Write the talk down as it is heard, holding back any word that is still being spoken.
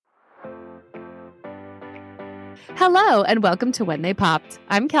Hello, and welcome to When They Popped.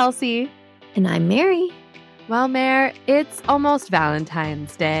 I'm Kelsey. And I'm Mary. Well, Mare, it's almost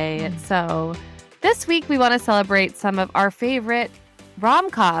Valentine's Day, so this week we want to celebrate some of our favorite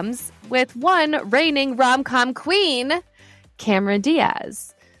rom-coms with one reigning rom-com queen, Cameron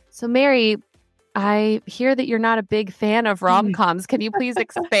Diaz. So, Mary, I hear that you're not a big fan of rom-coms. Can you please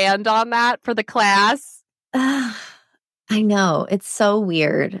expand on that for the class? I know. It's so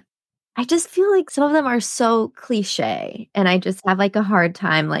weird. I just feel like some of them are so cliche, and I just have like a hard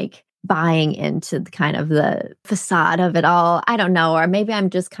time like buying into kind of the facade of it all. I don't know. Or maybe I'm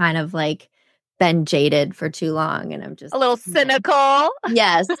just kind of like been jaded for too long and I'm just a little cynical.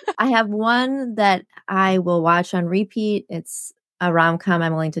 Yes. I have one that I will watch on repeat. It's a rom-com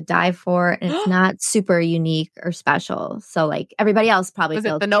I'm willing to die for, and it's not super unique or special. So like everybody else probably Was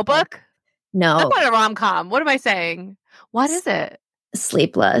feels it The Notebook? No. That's not a rom-com. What am I saying? What is it?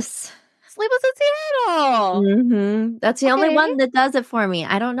 Sleepless. Sleepless in Seattle. Mm-hmm. That's the only one that does it for me.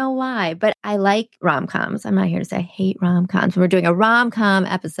 I don't know why, but I like rom-coms. I'm not here to say I hate rom-coms. We're doing a rom-com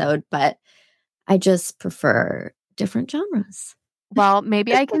episode, but I just prefer different genres. Well,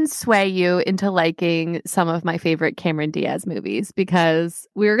 maybe I can sway you into liking some of my favorite Cameron Diaz movies, because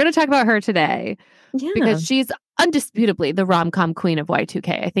we're going to talk about her today. Yeah. Because she's undisputably the rom-com queen of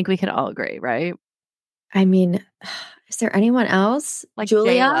Y2K. I think we can all agree, right? I mean, is there anyone else? Like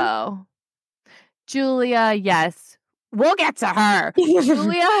Julia? J-Lo. Julia, yes. We'll get to her.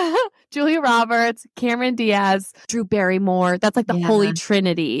 Julia Roberts, Cameron Diaz, Drew Barrymore. That's like the holy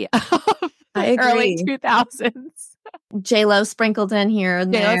trinity of early 2000s. J-Lo sprinkled in here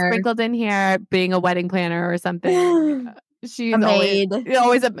and there. J-Lo sprinkled in here, being a wedding planner or something. She's a maid.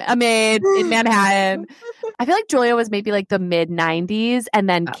 Always a maid in Manhattan. I feel like Julia was maybe like the mid-90s, and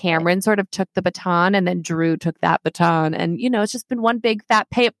then Cameron sort of took the baton, and then Drew took that baton. And, you know, it's just been one big fat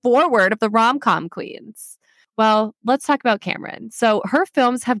pay it forward of the rom-com queens. Well, let's talk about Cameron. So her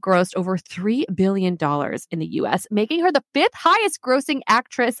films have grossed over $3 billion in the U.S., making her the fifth highest grossing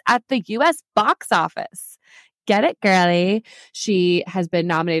actress at the U.S. box office. Get it, girly. She has been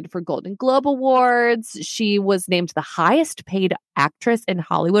nominated for Golden Globe Awards. She was named the highest paid actress in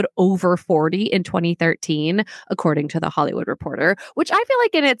Hollywood, over 40 in 2013, according to The Hollywood Reporter, which I feel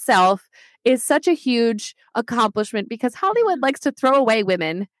like in itself is such a huge accomplishment, because Hollywood likes to throw away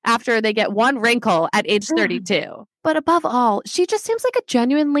women after they get one wrinkle at age 32. But above all, she just seems like a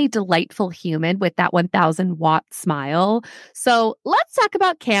genuinely delightful human with that 1,000-watt smile. So let's talk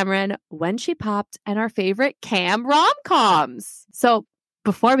about Cameron, When She Popped, and our favorite Cam rom-coms. So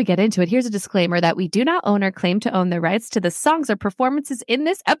before we get into it, here's a disclaimer that we do not own or claim to own the rights to the songs or performances in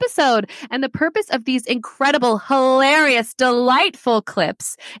this episode. And the purpose of these incredible, hilarious, delightful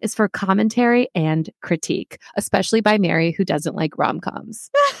clips is for commentary and critique, especially by Mary, who doesn't like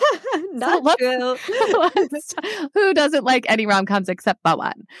rom-coms. Not true. Who doesn't like any rom-coms except but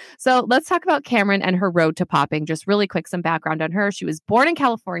one? So let's talk about Cameron and her road to popping. Just really quick, some background on her. She was born in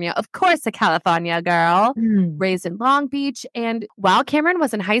California, of course, a California girl, raised in Long Beach. And while Cameron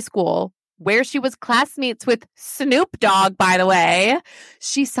was in high school, where she was classmates with Snoop Dogg, by the way,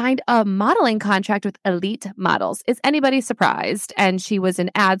 she signed a modeling contract with Elite Models. Is anybody surprised? And she was in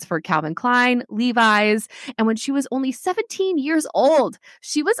ads for Calvin Klein, Levi's. And when she was only 17 years old,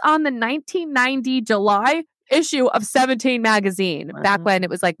 she was on the 1990 July issue of 17 magazine, back when it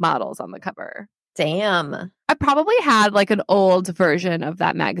was like models on the cover. Damn. I probably had like an old version of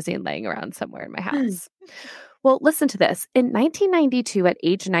that magazine laying around somewhere in my house. Well, listen to this. In 1992, at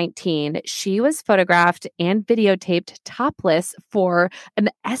age 19, she was photographed and videotaped topless for an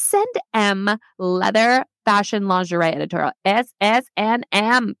S&M leather fashion lingerie editorial.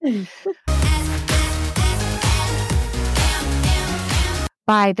 S&M.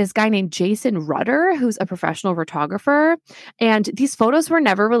 By this guy named Jason Rudder, who's a professional photographer. And these photos were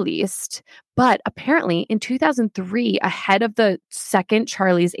never released. But apparently in 2003, ahead of the second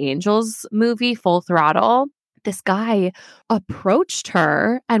Charlie's Angels movie, Full Throttle, this guy approached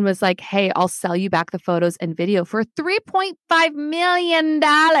her and was like, hey, I'll sell you back the photos and video for $3.5 million.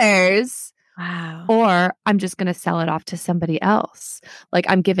 Wow. Or I'm just going to sell it off to somebody else. Like,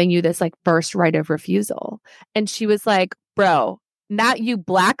 I'm giving you this like first right of refusal. And she was like, bro, not you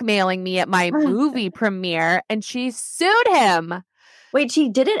blackmailing me at my movie premiere. And she sued him. Wait, she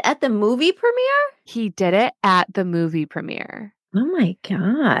did it at the movie premiere? He did it at the movie premiere. Oh my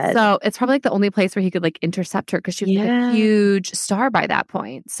God. So it's probably like the only place where he could like intercept her, because she was like a huge star by that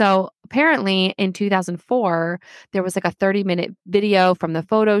point. So apparently in 2004, there was like a 30-minute video from the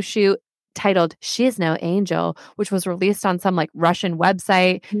photo shoot. titled She Is No Angel, which was released on some like Russian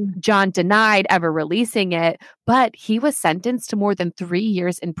website. Mm. John denied ever releasing it, but he was sentenced to more than 3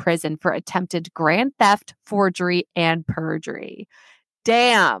 years in prison for attempted grand theft, forgery, and perjury.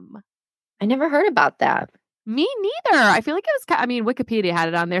 Damn. I never heard about that. Me neither. I feel like it was, Wikipedia had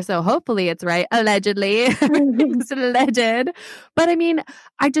it on there, so hopefully it's right. Allegedly. It's alleged. But I mean,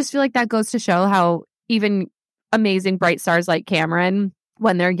 I just feel like that goes to show how even amazing bright stars like Cameron,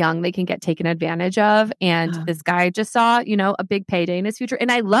 when they're young, they can get taken advantage of. And this guy just saw, a big payday in his future.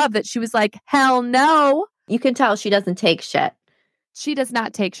 And I love that she was like, hell no. You can tell she doesn't take shit. She does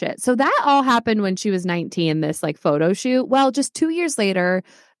not take shit. So that all happened when she was 19, this like photo shoot. Well, just 2 years later,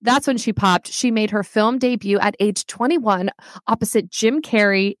 that's when she popped. She made her film debut at age 21 opposite Jim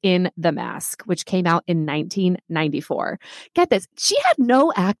Carrey in The Mask, which came out in 1994. Get this. She had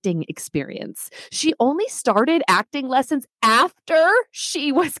no acting experience. She only started acting lessons after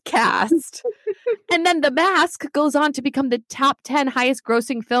she was cast. And then The Mask goes on to become the top 10 highest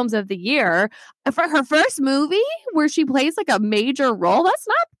grossing films of the year. For her first movie where she plays like a major role, that's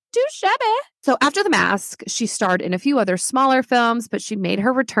not too shabby. So after The Mask, she starred in a few other smaller films, but she made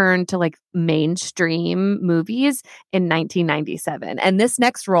her return to like mainstream movies in 1997. And this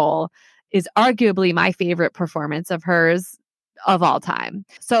next role is arguably my favorite performance of hers of all time.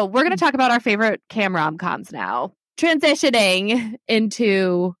 So we're going to talk about our favorite Cam rom-coms now. Transitioning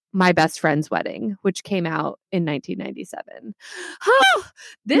into My Best Friend's Wedding, which came out in 1997.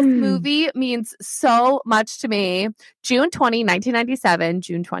 This movie means so much to me. June 20, 1997.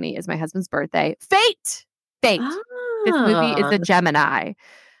 June 20 is my husband's birthday. Fate! This movie is a Gemini.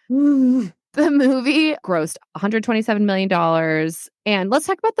 The movie grossed $127 million. And let's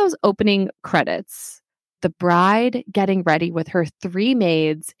talk about those opening credits. The bride getting ready with her 3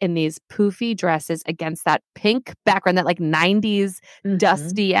 maids in these poofy dresses against that pink background, that like 90s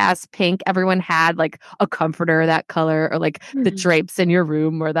dusty ass pink. Everyone had like a comforter that color, or like the drapes in your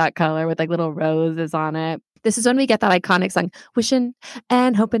room were that color with like little roses on it. This is when we get that iconic song, wishing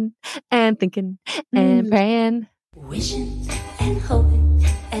and hoping and thinking and praying. Wishing and hoping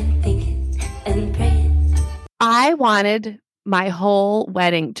and thinking and praying. I wanted my whole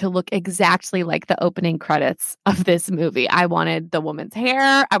wedding to look exactly like the opening credits of this movie. I wanted the woman's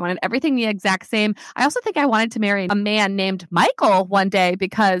hair. I wanted everything the exact same. I also think I wanted to marry a man named Michael one day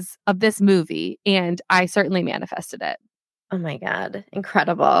because of this movie, and I certainly manifested it. Oh my God.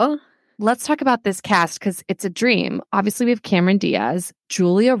 Incredible. Let's talk about this cast because it's a dream. Obviously, we have Cameron Diaz,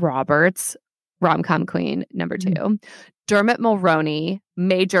 Julia Roberts, rom-com queen, number 2. Dermot Mulroney,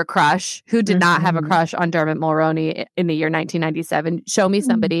 major crush. Who did not have a crush on Dermot Mulroney in the year 1997? Show me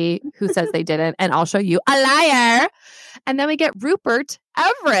somebody who says they didn't, and I'll show you a liar. And then we get Rupert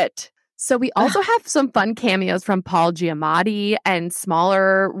Everett. So we also have some fun cameos from Paul Giamatti and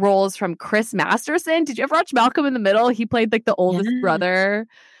smaller roles from Chris Masterson. Did you ever watch Malcolm in the Middle? He played like the oldest brother.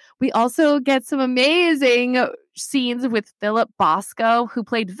 We also get some amazing scenes with Philip Bosco, who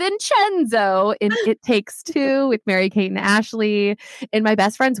played Vincenzo in It Takes Two with Mary-Kate and Ashley. In My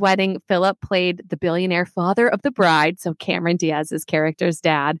Best Friend's Wedding, Philip played the billionaire father of the bride, so Cameron Diaz's character's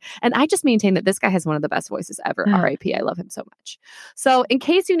dad. And I just maintain that this guy has one of the best voices ever. R.I.P. I love him so much. So in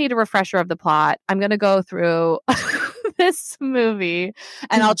case you need a refresher of the plot, I'm going to go through this movie,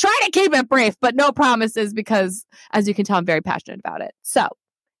 and I'll try to keep it brief, but no promises because, as you can tell, I'm very passionate about it. So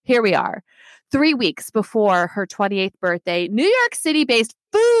here we are. 3 weeks before her 28th birthday, New York City-based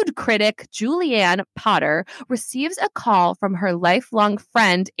food critic Julianne Potter receives a call from her lifelong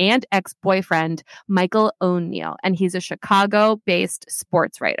friend and ex-boyfriend, Michael O'Neill, and he's a Chicago-based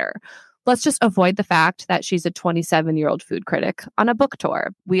sports writer. Let's just avoid the fact that she's a 27-year-old food critic on a book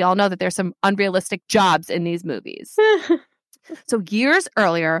tour. We all know that there's some unrealistic jobs in these movies. So years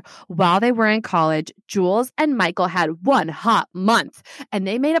earlier, while they were in college, Jules and Michael had one hot month, and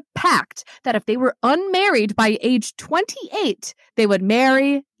they made a pact that if they were unmarried by age 28, they would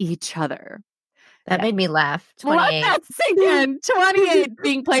marry each other. That made me laugh. 28. Let that sink in. 28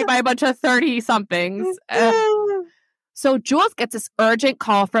 being played by a bunch of 30-somethings. So Jules gets this urgent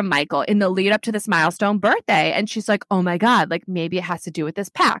call from Michael in the lead up to this milestone birthday. And she's like, oh my God, like maybe it has to do with this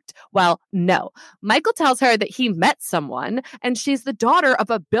pact. Well, no. Michael tells her that he met someone and she's the daughter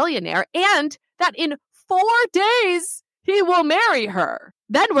of a billionaire and that in 4 days he will marry her.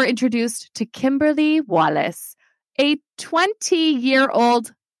 Then we're introduced to Kimberly Wallace, a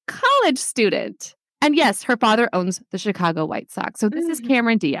 20-year-old college student. And yes, her father owns the Chicago White Sox. So this is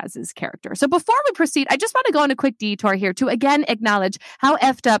Cameron Diaz's character. So before we proceed, I just want to go on a quick detour here to again acknowledge how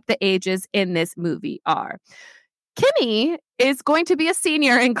effed up the ages in this movie are. Kimmy is going to be a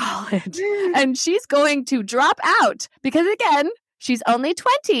senior in college and she's going to drop out because, again, she's only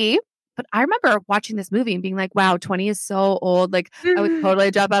 20, But I remember watching this movie and being like, wow, 20 is so old. Like, I would totally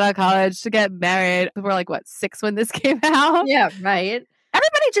drop out of college to get married. We're like, what, 6 when this came out? Yeah, right.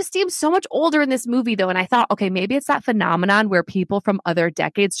 Everybody just seems so much older in this movie, though. And I thought, okay, maybe it's that phenomenon where people from other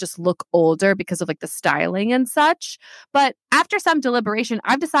decades just look older because of like the styling and such. But after some deliberation,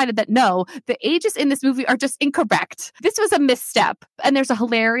 I've decided that no, the ages in this movie are just incorrect. This was a misstep. And there's a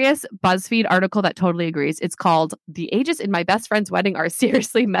hilarious BuzzFeed article that totally agrees. It's called "The Ages in My Best Friend's Wedding Are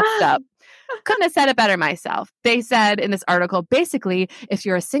Seriously Messed Up." Couldn't have said it better myself. They said in this article, basically, if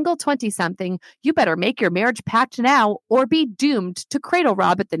you're a single 20-something, you better make your marriage pact now or be doomed to cradle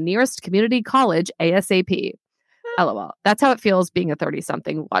rob at the nearest community college ASAP. LOL. That's how it feels being a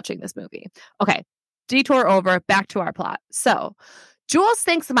 30-something watching this movie. Okay, detour over, back to our plot. So, Jules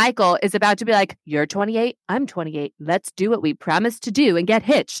thinks Michael is about to be like, you're 28, I'm 28. Let's do what we promised to do and get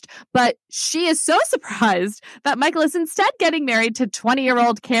hitched. But she is so surprised that Michael is instead getting married to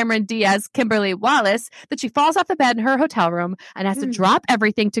 20-year-old Cameron Diaz Kimberly Wallace that she falls off the bed in her hotel room and has to drop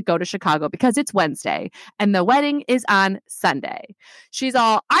everything to go to Chicago because it's Wednesday and the wedding is on Sunday. She's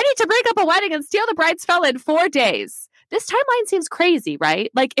all, I need to break up a wedding and steal the bride's fella in 4 days. This timeline seems crazy,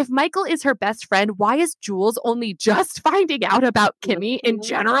 right? Like, if Michael is her best friend, why is Jules only just finding out about Kimmy in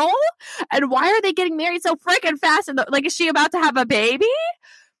general? And why are they getting married so freaking fast? And like, is she about to have a baby?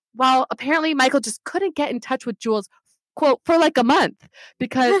 Well, apparently Michael just couldn't get in touch with Jules, quote, for like a month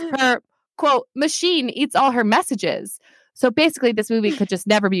because her, quote, machine eats all her messages. So basically, this movie could just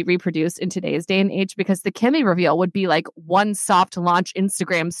never be reproduced in today's day and age because the Kimmy reveal would be like one soft launch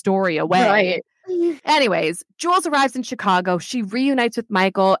Instagram story away. Right. Anyways, Jules arrives in Chicago. She reunites with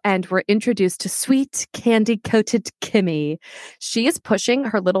Michael and we're introduced to sweet, candy-coated Kimmy. She is pushing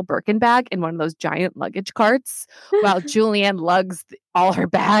her little Birkin bag in one of those giant luggage carts while Julianne lugs all her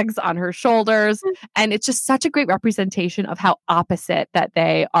bags on her shoulders. And it's just such a great representation of how opposite that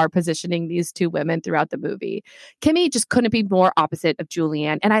they are positioning these two women throughout the movie. Kimmy just couldn't be more opposite of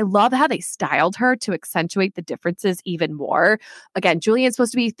Julianne. And I love how they styled her to accentuate the differences even more. Again, Julianne's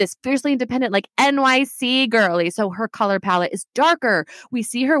supposed to be this fiercely independent, like NYC girly. So her color palette is darker. We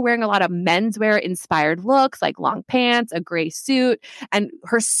see her wearing a lot of menswear inspired looks like long pants, a gray suit, and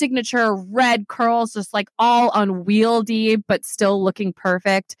her signature red curls just like all unwieldy, but still looking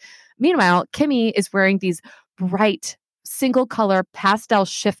perfect. Meanwhile, Kimmy is wearing these bright single color pastel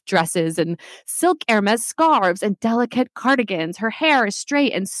shift dresses and silk Hermes scarves and delicate cardigans. Her hair is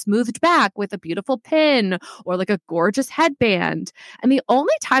straight and smoothed back with a beautiful pin or like a gorgeous headband. And the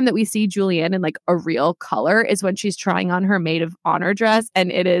only time that we see Julianne in like a real color is when she's trying on her maid of honor dress.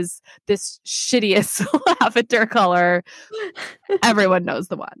 And it is this shittiest lavender color. Everyone knows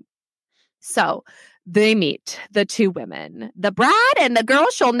the one. So they meet, the two women, the bride and the girl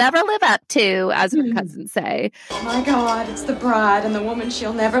she'll never live up to, as her cousins say. Oh my God, it's the bride and the woman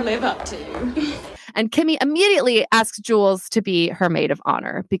she'll never live up to. And Kimmy immediately asks Jules to be her maid of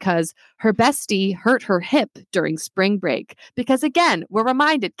honor because her bestie hurt her hip during spring break. Because again, we're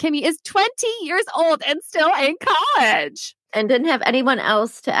reminded Kimmy is 20 years old and still in college. And didn't have anyone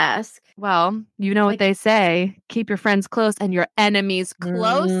else to ask. Well, you know what they say. Keep your friends close and your enemies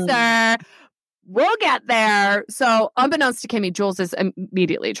closer. We'll get there. So unbeknownst to Kimmy, Jules is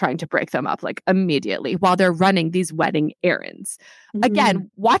immediately trying to break them up, like immediately, while they're running these wedding errands. Again,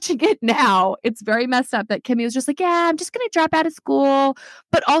 watching it now, it's very messed up that Kimmy was just like, yeah, I'm just going to drop out of school.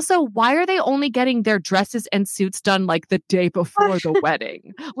 But also, why are they only getting their dresses and suits done like the day before the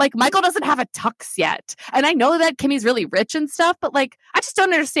wedding? Like, Michael doesn't have a tux yet. And I know that Kimmy's really rich and stuff, but like, I just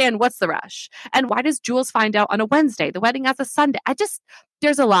don't understand what's the rush. And why does Jules find out on a Wednesday? The wedding has a Sunday.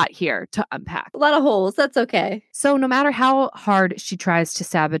 There's a lot here to unpack. A lot of holes. That's okay. So no matter how hard she tries to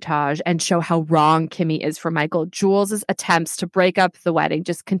sabotage and show how wrong Kimmy is for Michael, Jules' attempts to break up the wedding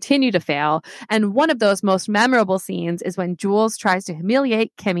just continue to fail. And one of those most memorable scenes is when Jules tries to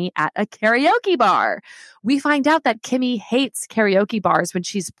humiliate Kimmy at a karaoke bar. We find out that Kimmy hates karaoke bars when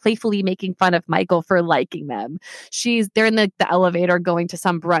she's playfully making fun of Michael for liking them. They're in the elevator going to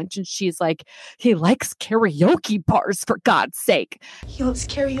some brunch and she's like, he likes karaoke bars for God's sake. He loves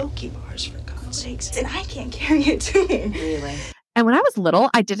karaoke bars, for God's sakes, and I can't carry it to him. Really? And when I was little,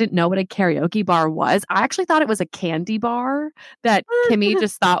 I didn't know what a karaoke bar was. I actually thought it was a candy bar that Kimmy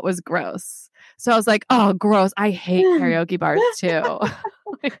just thought was gross. So I was like, oh, gross. I hate karaoke bars too.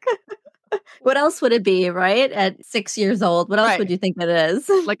 What else would it be, right? At 6 years old, what else would you think it is?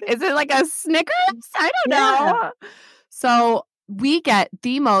 Like, is it like a Snickers? I don't know. So we get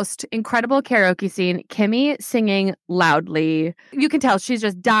the most incredible karaoke scene. Kimmy singing loudly. You can tell she's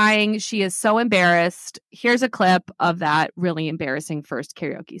just dying. She is so embarrassed. Here's a clip of that really embarrassing first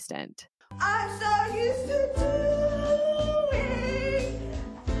karaoke stint. I'm so used to doing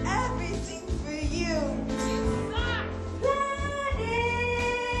everything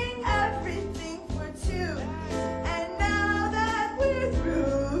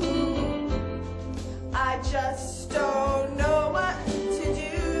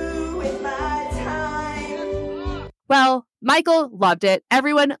Well, Michael loved it.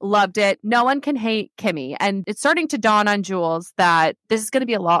 Everyone loved it. No one can hate Kimmy. And it's starting to dawn on Jules that this is going to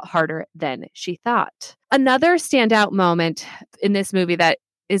be a lot harder than she thought. Another standout moment in this movie that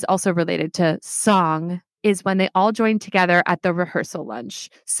is also related to song is when they all join together at the rehearsal lunch.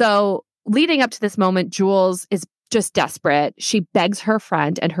 So leading up to this moment, Jules is just desperate. She begs her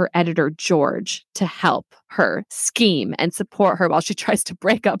friend and her editor, George, to help her scheme and support her while she tries to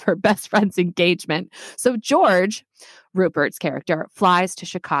break up her best friend's engagement. So George, Rupert's character, flies to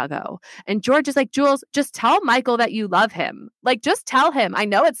Chicago. And George is like, Jules, just tell Michael that you love him. Like, just tell him. I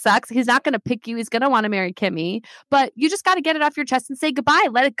know it sucks. He's not going to pick you. He's going to want to marry Kimmy. But you just got to get it off your chest and say goodbye.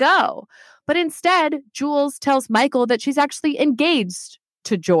 Let it go. But instead, Jules tells Michael that she's actually engaged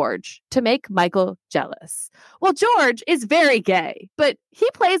to George to make Michael jealous. Well, George is very gay, but he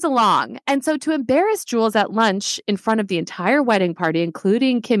plays along. And so to embarrass Jules at lunch in front of the entire wedding party,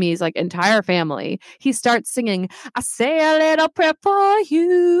 including Kimmy's entire family, he starts singing, I say a little prayer for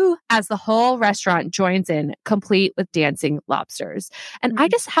you, as the whole restaurant joins in, complete with dancing lobsters. And I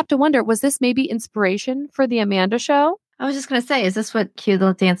just have to wonder, was this maybe inspiration for the Amanda Show? I was just going to say, is this what Cue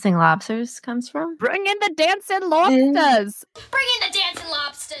the Dancing Lobsters comes from? Bring in the dancing lobsters. Bring in the dancing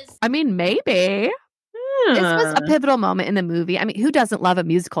lobsters. I mean, maybe. This was a pivotal moment in the movie. I mean, who doesn't love a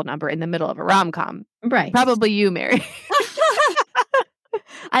musical number in the middle of a rom-com? Right. Probably you, Mary.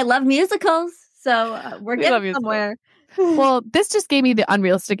 I love musicals, so we're getting somewhere. Well, this just gave me the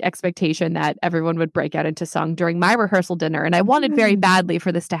unrealistic expectation that everyone would break out into song during my rehearsal dinner. And I wanted very badly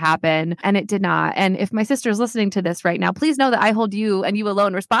for this to happen, and it did not. And if my sister is listening to this right now, please know that I hold you and you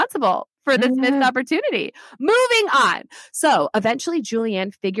alone responsible for this missed opportunity. Moving on. So eventually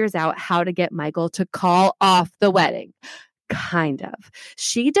Julianne figures out how to get Michael to call off the wedding. Kind of.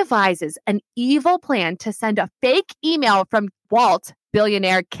 She devises an evil plan to send a fake email from Walt,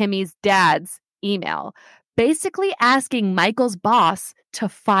 billionaire Kimmy's dad's email, basically asking Michael's boss to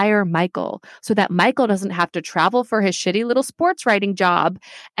fire Michael so that Michael doesn't have to travel for his shitty little sports writing job,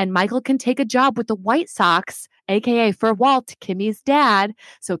 and Michael can take a job with the White Sox, aka for Walt, Kimmy's dad,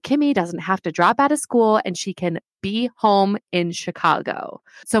 so Kimmy doesn't have to drop out of school and she can be home in Chicago.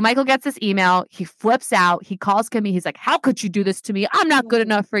 So Michael gets this email. He flips out. He calls Kimmy. He's like, how could you do this to me? I'm not good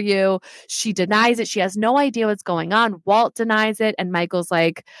enough for you. She denies it. She has no idea what's going on. Walt denies it. And Michael's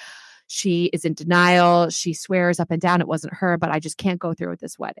like, she is in denial. She swears up and down it wasn't her, but I just can't go through with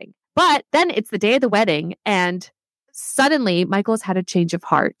this wedding. But then it's the day of the wedding, and suddenly Michael has had a change of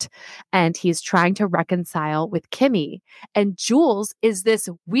heart, and he's trying to reconcile with Kimmy. And Jules is this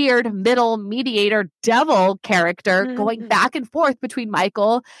weird middle mediator devil character going back and forth between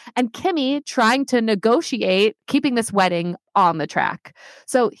Michael and Kimmy, trying to negotiate keeping this wedding on the track.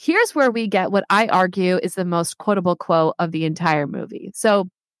 So here's where we get what I argue is the most quotable quote of the entire movie. So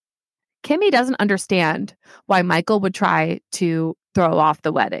Kimmy doesn't understand why Michael would try to throw off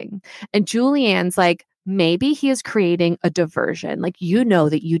the wedding. And Julianne's like, maybe he is creating a diversion. Like, you know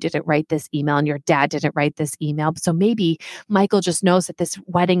that you didn't write this email and your dad didn't write this email. So maybe Michael just knows that this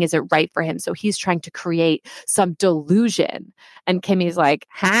wedding isn't right for him. So he's trying to create some delusion. And Kimmy's like,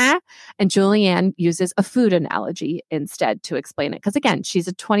 huh? And Julianne uses a food analogy instead to explain it. Because again, she's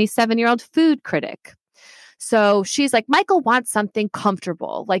a 27-year-old food critic. So she's like, Michael wants something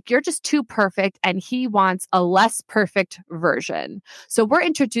comfortable. Like, you're just too perfect, and he wants a less perfect version. So we're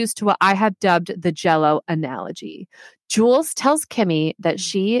introduced to what I have dubbed the Jell-O analogy. Jules tells Kimmy that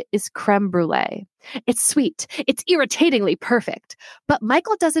she is creme brulee. It's sweet. It's irritatingly perfect. But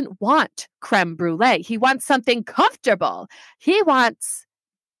Michael doesn't want creme brulee. He wants something comfortable. He wants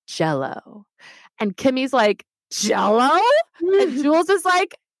Jell-O. And Kimmy's like, Jell-O? And Jules is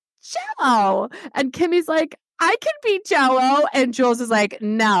like, Jell-O. And Kimmy's like, I can be Jell-O. And Jules is like,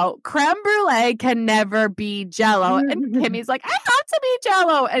 no, creme brulee can never be Jell-O. And Kimmy's like, I have to be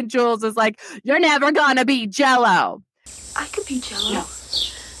Jell-O. And Jules is like, you're never gonna be Jell-O. I could be Jell-O. No.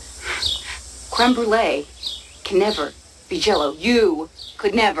 Creme brulee can never be Jell-O. You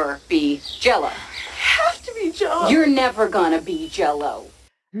could never be Jell-O. I have to be Jell-O. You're never gonna be Jell-O.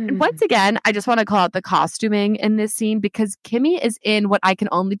 And once again, I just want to call out the costuming in this scene, because Kimmy is in what I can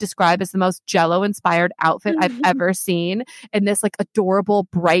only describe as the most Jell-O inspired outfit I've ever seen, in this adorable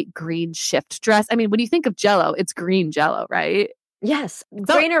bright green shift dress. I mean, when you think of Jell-O, it's green Jell-O, right? Yes.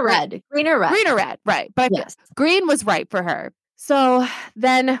 So, green or red. Green or red. Green or red, right. But yes, green was right for her. So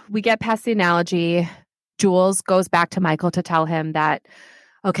then we get past the analogy. Jules goes back to Michael to tell him that,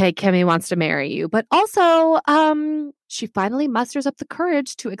 okay, Kimmy wants to marry you. But also, she finally musters up the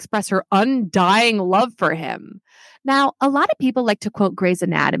courage to express her undying love for him. Now, a lot of people like to quote Grey's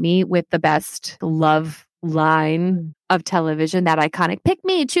Anatomy with the best love line of television, that iconic pick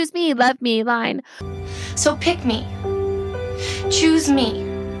me, choose me, love me line. So pick me. Choose me.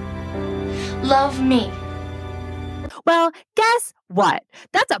 Love me. Well, guess what?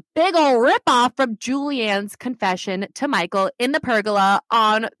 That's a big old ripoff from Julianne's confession to Michael in the pergola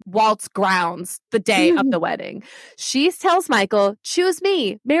on Walt's grounds the day of the wedding. She tells Michael, choose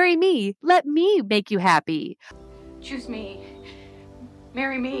me, marry me, let me make you happy. Choose me.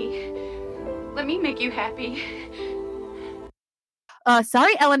 Marry me. Let me make you happy.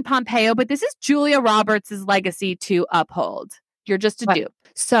 Sorry, Ellen Pompeo, but this is Julia Roberts' legacy to uphold. You're just a dupe.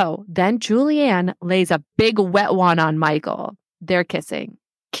 So then Julianne lays a big wet one on Michael. They're kissing.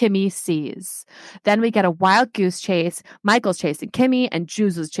 Kimmy sees. Then we get a wild goose chase. Michael's chasing Kimmy and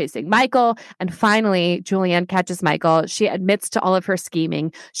Jules is chasing Michael. And finally, Julianne catches Michael. She admits to all of her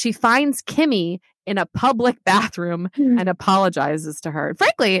scheming. She finds Kimmy in a public bathroom and apologizes to her.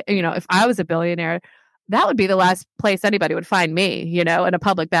 Frankly, if I was a billionaire, that would be the last place anybody would find me, in a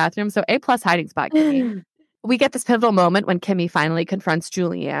public bathroom. So A+ hiding spot, Kimmy. We get this pivotal moment when Kimmy finally confronts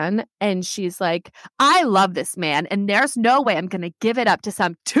Julianne and she's like, I love this man and there's no way I'm going to give it up to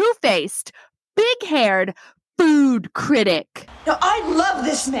some two-faced, big-haired food critic. No, I love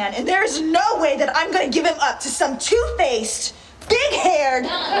this man and there's no way that I'm going to give him up to some two-faced, big-haired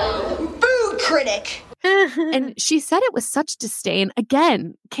food critic. And she said it with such disdain.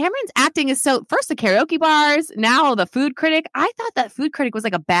 Again, Cameron's acting is so, first the karaoke bars, now the food critic. I thought that food critic was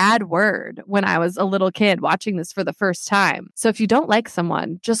like a bad word when I was a little kid watching this for the first time. So if you don't like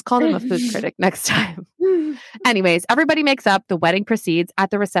someone, just call them a food critic next time. Anyways, everybody makes up. The wedding proceeds.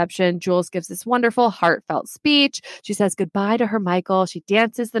 At the reception, Jules gives this wonderful, heartfelt speech. She says goodbye to her Michael. She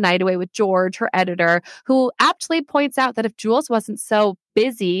dances the night away with George, her editor, who aptly points out that if Jules wasn't so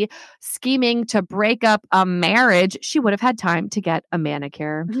busy scheming to break up a marriage, she would have had time to get a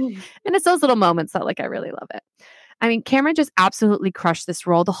manicure. And it's those little moments that I really love it. I mean, Cameron just absolutely crushed this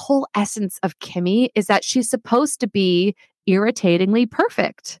role. The whole essence of Kimmy is that she's supposed to be irritatingly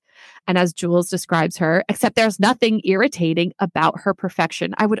perfect. And as Jules describes her, except there's nothing irritating about her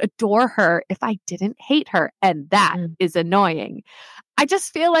perfection. I would adore her if I didn't hate her. And that is annoying. I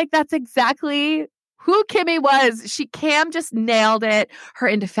just feel like that's exactly who Kimmy was. Cam just nailed it. Her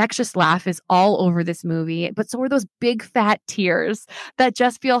infectious laugh is all over this movie, but so are those big fat tears that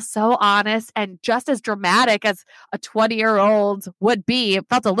just feel so honest and just as dramatic as a 20-year-old would be. It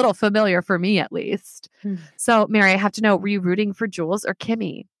felt a little familiar for me, at least. So, Mary, I have to know, were you rooting for Jules or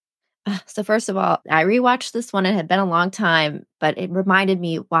Kimmy? So first of all, I rewatched this one. It had been a long time, but it reminded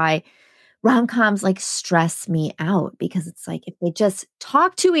me why rom-coms stress me out, because it's if they just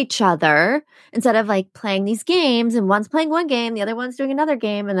talk to each other instead of playing these games and one's playing one game, the other one's doing another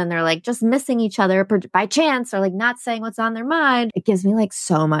game, and then they're just missing each other by chance or not saying what's on their mind. It gives me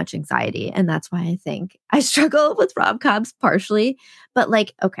so much anxiety. And that's why I think I struggle with rom-coms partially. But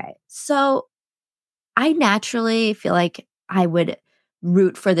okay, so I naturally feel like I would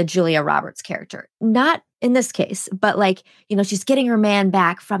root for the Julia Roberts character. Not in this case, but she's getting her man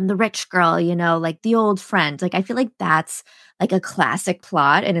back from the rich girl, the old friend. I feel like that's a classic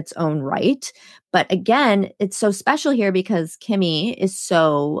plot in its own right. But again, it's so special here because Kimmy is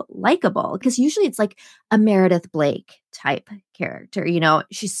so likable, because usually it's a Meredith Blake type character.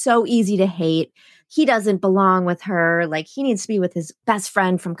 She's so easy to hate. He doesn't belong with her. He needs to be with his best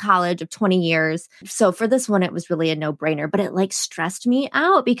friend from college of 20 years. So for this one, it was really a no-brainer, but it stressed me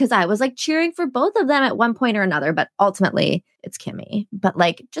out because I was cheering for both of them at one point or another, but ultimately it's Kimmy. But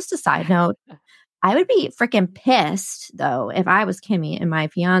just a side note, I would be freaking pissed though if I was Kimmy and my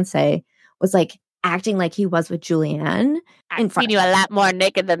fiance was acting like he was with Julianne. I've seen you a lot more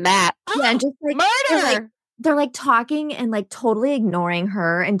naked than that. Yeah, and just murder. They're talking and totally ignoring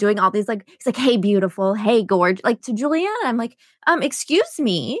her and doing all these he's hey beautiful, hey gorge, to Julianne. I'm excuse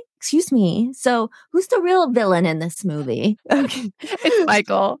me. So who's the real villain in this movie? It's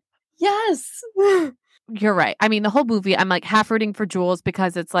Michael. Yes. You're right. I mean, the whole movie, I'm half rooting for Jules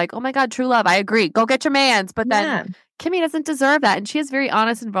because it's oh my God, true love. I agree. Go get your mans. But then Kimmy doesn't deserve that. And she is very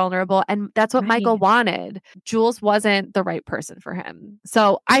honest and vulnerable. And that's what Michael wanted. Jules wasn't the right person for him.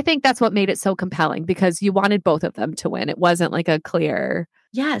 So I think that's what made it so compelling, because you wanted both of them to win. It wasn't a clear.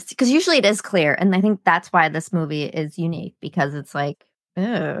 Yes, because usually it is clear. And I think that's why this movie is unique, because it's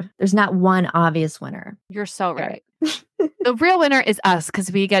there's not one obvious winner. You're so right. The real winner is us,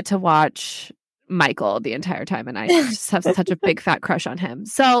 because we get to watch Michael the entire time, and I just have such a big fat crush on him.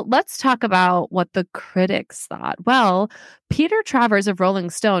 So let's talk about what the critics thought. Well, Peter Travers of Rolling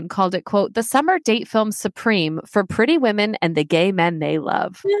Stone called it, quote, the summer date film supreme for pretty women and the gay men they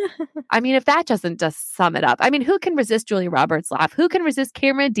love. I mean, if that doesn't just sum it up. I mean, who can resist Julia Roberts' laugh? Who can resist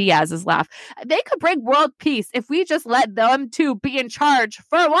Cameron Diaz's laugh? They could bring world peace if we just let them two be in charge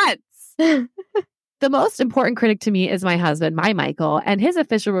for once. The most important critic to me is my husband, my Michael, and his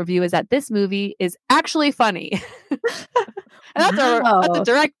official review is that this movie is actually funny. And that's a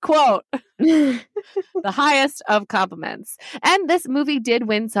direct quote. The highest of compliments. And this movie did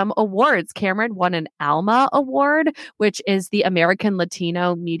win some awards. Cameron won an ALMA award, which is the American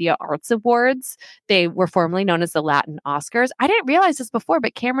Latino Media Arts Awards. They were formerly known as the Latin Oscars. I didn't realize this before,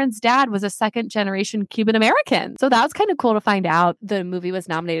 but Cameron's dad was a second-generation Cuban American. So that was kind of cool to find out. The movie was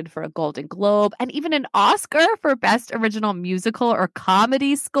nominated for a Golden Globe and even an Oscar for Best Original Musical or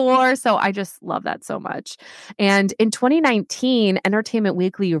Comedy Score. So I just love that so much. And in 2019, Entertainment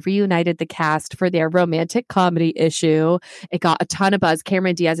Weekly reunited the cast for their romantic comedy issue. It got a ton of buzz.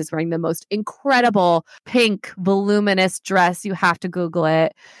 Cameron Diaz is wearing the most incredible pink, voluminous dress. You have to Google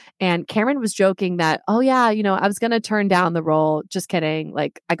it. And Cameron was joking that, oh yeah, I was going to turn down the role. Just kidding.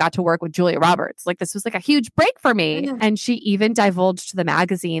 Like, I got to work with Julia Roberts. Like, this was like a huge break for me. Mm-hmm. And she even divulged to the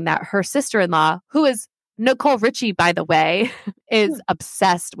magazine that her sister-in-law, who is Nicole Richie, by the way, is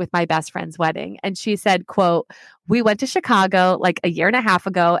obsessed with My Best Friend's Wedding. And she said, quote, "We went to Chicago like a year and a half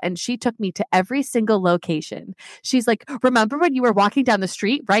ago, and she took me to every single location. She's like, remember when you were walking down the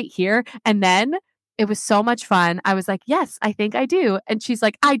street right here? And then it was so much fun." I was like, yes, I think I do. And she's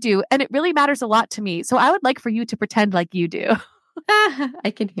like, I do. And it really matters a lot to me. So I would like for you to pretend like you do.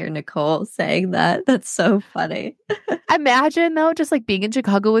 I can hear Nicole saying that. That's so funny. Imagine, though, just like being in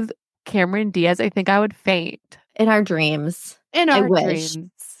Chicago with Cameron Diaz. I think I would faint. In our dreams. In our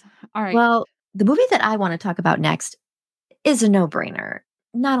dreams. All right. Well, the movie that I want to talk about next is a no-brainer.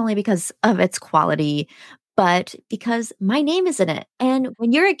 Not only because of its quality, but because my name is in it. And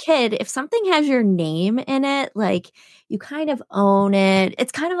when you're a kid, if something has your name in it, like, you kind of own it.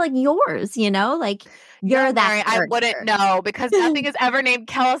 It's kind of like yours, like you're that character. I wouldn't know because nothing is ever named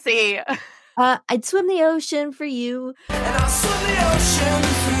Kelsey. I'd swim the ocean for you. And I'll swim the ocean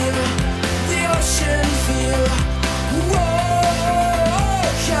for you. The ocean for you. Whoa,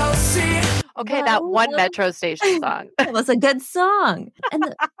 Kelsey. Okay, that one Metro Station song. It was a good song.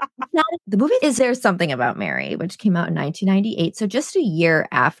 And the movie is There's Something About Mary, which came out in 1998. So just a year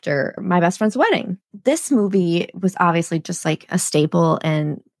after My Best Friend's Wedding. This movie was obviously just like a staple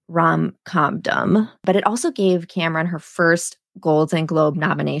in rom-comdom, but it also gave Cameron her first Golden Globe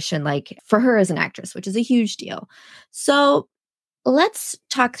nomination, like for her as an actress, which is a huge deal. So let's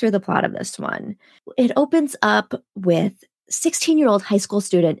talk through the plot of this one. It opens up with 16-year-old high school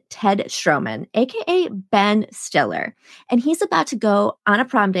student Ted Stroman, aka Ben Stiller, and he's about to go on a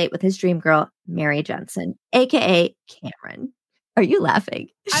prom date with his dream girl, Mary Jensen, aka Cameron. Are you laughing?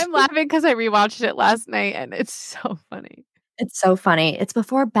 I'm laughing because I rewatched it last night and it's so funny. It's so funny. It's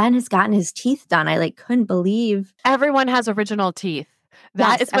before Ben has gotten his teeth done. I couldn't believe. Everyone has original teeth.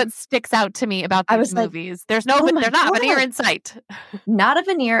 That is what sticks out to me about these movies. There's not a veneer in sight. Not a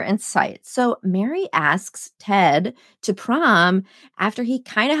veneer in sight. So Mary asks Ted to prom after he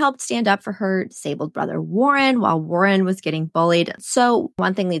kind of helped stand up for her disabled brother Warren while Warren was getting bullied. So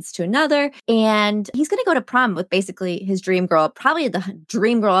one thing leads to another. And he's going to go to prom with basically his dream girl, probably the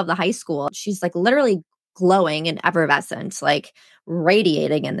dream girl of the high school. She's literally glowing and effervescent,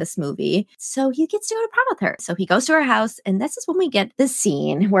 radiating in this movie. So he gets to go to prom with her. So he goes to her house, and this is when we get this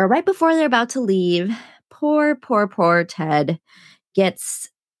scene where right before they're about to leave, poor Ted gets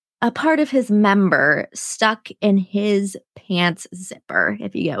a part of his member stuck in his pants zipper,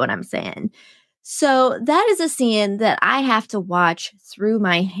 if you get what I'm saying. So that is a scene that I have to watch through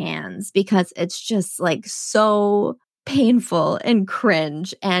my hands because it's just so painful and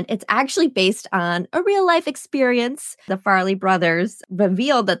cringe. And it's actually based on a real life experience. The Farley brothers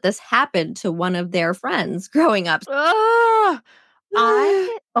revealed that this happened to one of their friends growing up. I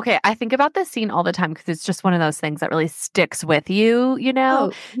think about this scene all the time because it's just one of those things that really sticks with you,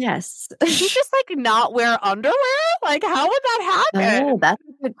 Oh, yes. Did he just not wear underwear? How would that happen? Oh, that's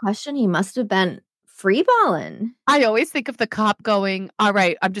a good question. He must have been freeballing. I always think of the cop going, all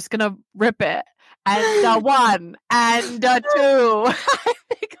right, I'm just going to rip it. And one, and two. I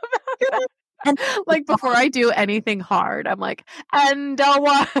think about it. And before I do anything hard, I'm like, and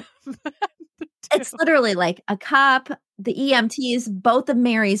one. It's literally a cop, the EMTs, both of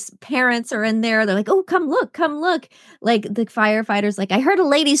Mary's parents are in there. They're like, oh, come look. The firefighter's I heard a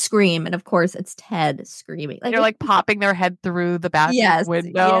lady scream. And of course, it's Ted screaming. They're popping their head through the bathroom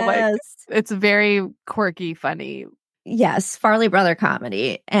window. Yes. It's very quirky, funny. Yes, Farley brother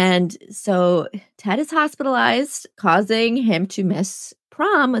comedy. And so Ted is hospitalized, causing him to miss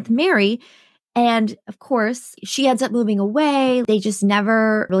prom with Mary. And of course, she ends up moving away. They just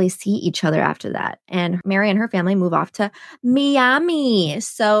never really see each other after that. And Mary and her family move off to Miami.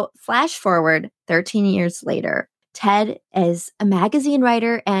 So flash forward 13 years later. Ted is a magazine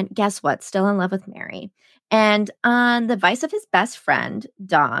writer and guess what? Still in love with Mary. And on the advice of his best friend,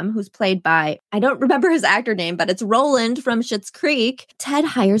 Dom, who's played by, I don't remember his actor name, but it's Roland from Schitt's Creek, Ted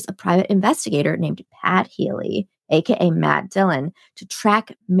hires a private investigator named Pat Healy, aka Matt Dillon, to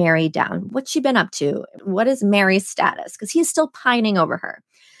track Mary down. What's she been up to? What is Mary's status? Because he's still pining over her.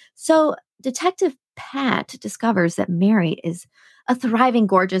 So Detective Pat discovers that Mary is a thriving,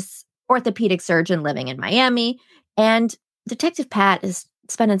 gorgeous orthopedic surgeon living in Miami. And Detective Pat is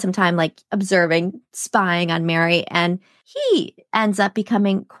spending some time like observing, spying on Mary, and he ends up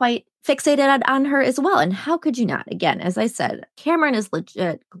becoming quite fixated on her as well. And how could you not? Again, as I said, Cameron is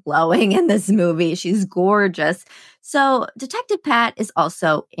legit glowing in this movie. She's gorgeous. So Detective Pat is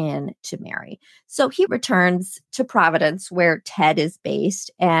also into Mary. So he returns to Providence where Ted is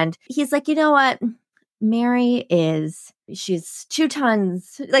based. And he's like, you know what? Mary she's 2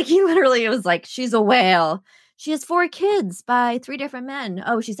 tons. Like he literally was like, she's a whale. She has 4 kids by 3 different men.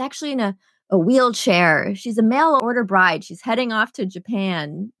 Oh, she's actually in a wheelchair. She's a mail order bride. She's heading off to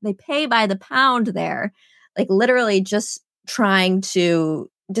Japan. They pay by the pound there. Like literally just trying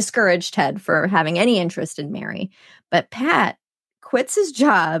to discourage Ted for having any interest in Mary. But Pat quits his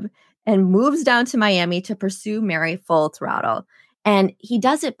job and moves down to Miami to pursue Mary full throttle. And he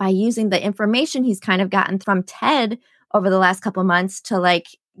does it by using the information he's kind of gotten from Ted over the last couple months to like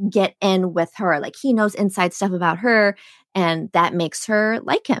get in with her. Like he knows inside stuff about her and that makes her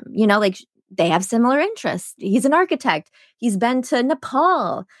like him. You know, like they have similar interests. He's an architect. He's been to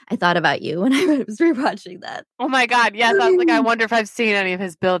Nepal. I thought about you when I was rewatching that. Oh my God. Yes. I was like, I wonder if I've seen any of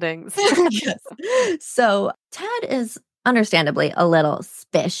his buildings. Yes. So Ted is understandably a little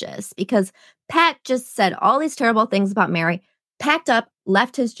suspicious because Pat just said all these terrible things about Mary, packed up,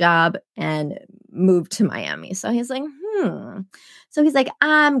 left his job, and moved to Miami. So he's like, So he's like,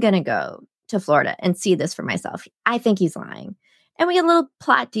 I'm going to go to Florida and see this for myself. I think he's lying. And we get a little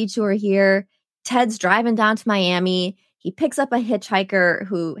plot detour here. Ted's driving down to Miami. He picks up a hitchhiker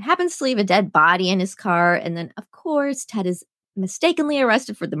who happens to leave a dead body in his car. And then, of course, Ted is mistakenly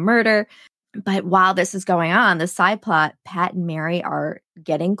arrested for the murder. But while this is going on, the side plot, Pat and Mary are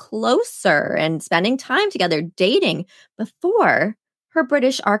getting closer and spending time together, dating, before her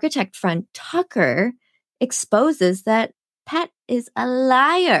British architect friend Tucker exposes that Pat is a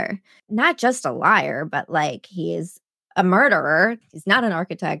liar. Not just a liar, but like he is a murderer. He's not an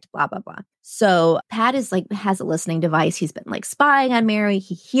architect, blah, blah, blah. So Pat is like, has a listening device. He's been like spying on Mary.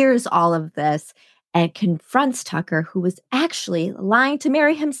 He hears all of this and confronts Tucker, who was actually lying to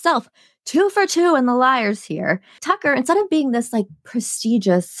Mary himself. 2 for 2 in the liars here. Tucker, instead of being this like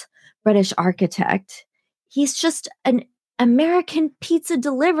prestigious British architect, he's just an American pizza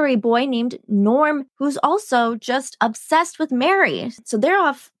delivery boy named Norm, who's also just obsessed with Mary. So they're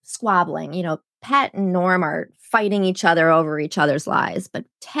off squabbling. You know, Pat and Norm are fighting each other over each other's lies. But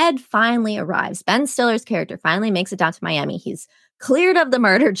Ted finally arrives. Ben Stiller's character finally makes it down to Miami. He's cleared of the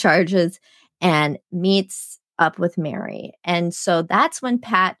murder charges and meets up with Mary. And so that's when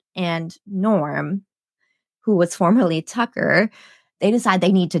Pat and Norm, who was formerly Tucker, they decide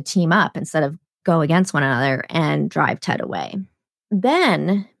they need to team up instead of go against one another and drive Ted away.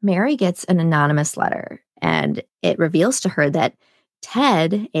 Then Mary gets an anonymous letter, and it reveals to her that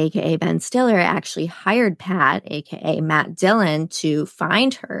Ted, aka Ben Stiller, actually hired Pat, aka Matt Dillon, to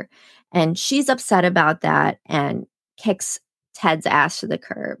find her. And she's upset about that and kicks Ted's ass to the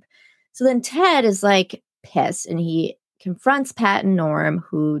curb. So then Ted is like pissed and he confronts Pat and Norm,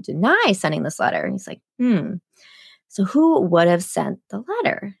 who deny sending this letter. And he's like, so who would have sent the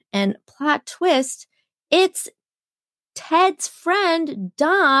letter? And plot twist, it's Ted's friend,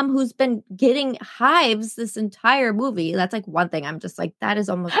 Dom, who's been getting hives this entire movie. That's like one thing I'm just like, that is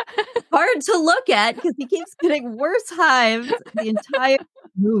almost hard to look at because he keeps getting worse hives the entire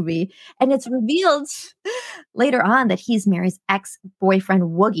movie. And it's revealed later on that he's Mary's ex-boyfriend,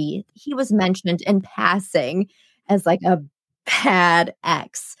 Woogie. He was mentioned in passing as like a bad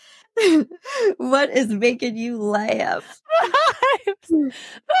ex. What is making you laugh? The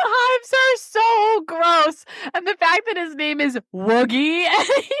hives are so gross. And the fact that his name is Woogie and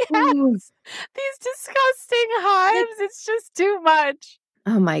he has these disgusting hives, it's just too much.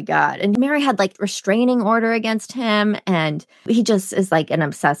 Oh my God. And Mary had like restraining order against him and he just is like an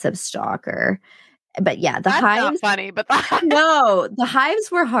obsessive stalker. But yeah, the That's hives. not funny, but No, the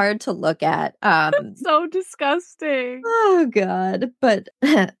hives were hard to look at. So disgusting. Oh God. But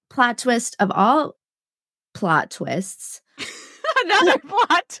plot twist of all plot twists. Another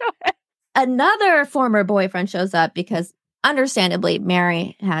plot twist. Another former boyfriend shows up because understandably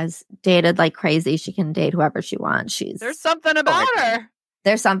Mary has dated like crazy. She can date whoever she wants. There's something about her.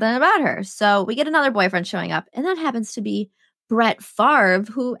 there's something about her. So we get another boyfriend showing up, and that happens to be Brett Favre,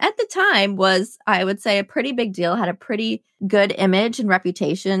 who at the time was, I would say, a pretty big deal, had a pretty good image and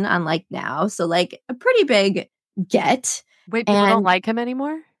reputation, unlike now. So like a pretty big get. Wait, people don't like him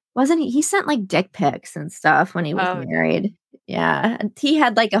anymore? Wasn't he? He sent like dick pics and stuff when he was married. Yeah. And he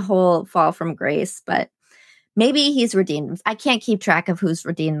had like a whole fall from grace, but maybe he's redeemed. I can't keep track of who's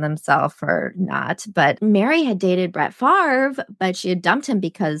redeemed themselves or not. But Mary had dated Brett Favre, but she had dumped him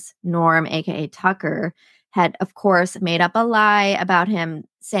because Norm, aka Tucker, had, of course, made up a lie about him,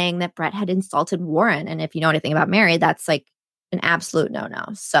 saying that Brett had insulted Warren. And if you know anything about Mary, that's like an absolute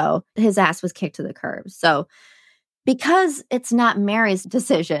no-no. So his ass was kicked to the curb. So because it's not Mary's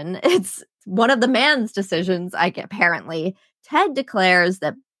decision, it's one of the man's decisions, apparently, Ted declares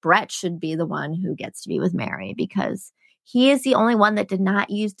that Brett should be the one who gets to be with Mary because he is the only one that did not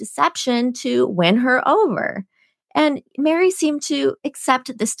use deception to win her over. And Mary seemed to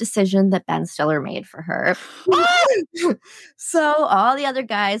accept this decision that Ben Stiller made for her. So all the other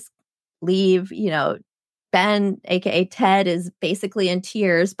guys leave, Ben, aka Ted, is basically in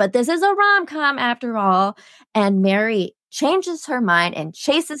tears, but this is a rom-com after all. And Mary changes her mind and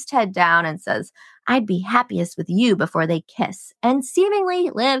chases Ted down and says, I'd be happiest with you before they kiss, and seemingly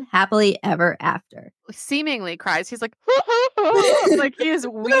live happily ever after. Seemingly cries. He's like, like he is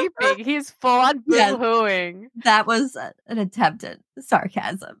weeping. He's full on boo-hooing. That was an attempt at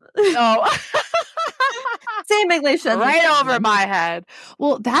sarcasm. Oh. Seemingly should right over my head.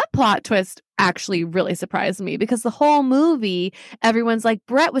 Well, that plot twist actually really surprised me because the whole movie, everyone's like,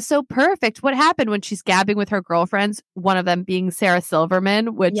 Brett was so perfect. What happened when she's gabbing with her girlfriends? One of them being Sarah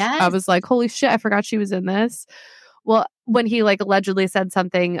Silverman, which I was like, holy shit, I forgot she was in this. Well, when he like allegedly said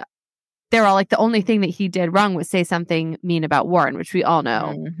something, they're all like, the only thing that he did wrong was say something mean about Warren, which we all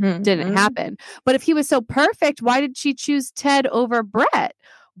know didn't happen. But if he was so perfect, why did she choose Ted over Brett?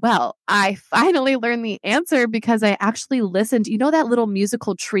 Well, I finally learned the answer because I actually listened. You know that little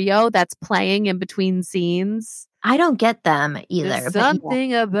musical trio that's playing in between scenes? I don't get them either. There's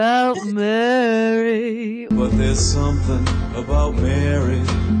something about Mary. But there's something about Mary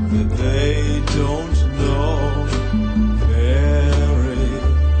that they don't know. Mary.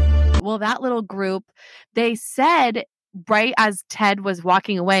 Well, that little group, they said right as Ted was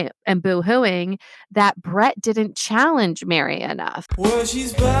walking away and boo-hooing that Brett didn't challenge Mary enough. Well,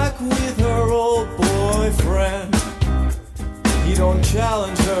 she's back with her old boyfriend. He don't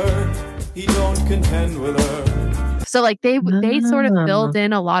challenge her. He don't contend with her. So like they sort of filled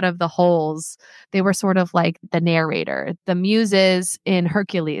in a lot of the holes. They were sort of like the narrator, the muses in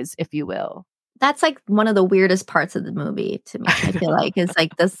Hercules, if you will. That's like one of the weirdest parts of the movie to me. I feel like it's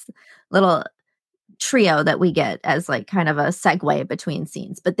like this little trio that we get as like kind of a segue between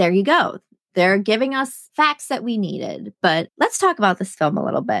scenes. But there you go. They're giving us facts that we needed. But let's talk about this film a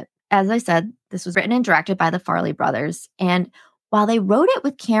little bit. As I said, this was written and directed by the Farrelly brothers. And while they wrote it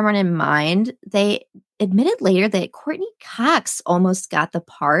with Cameron in mind, they admitted later that Courtney Cox almost got the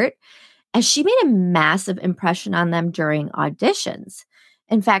part, as she made a massive impression on them during auditions.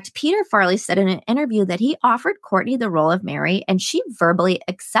 In fact, Peter Farrelly said in an interview that he offered Courtney the role of Mary and she verbally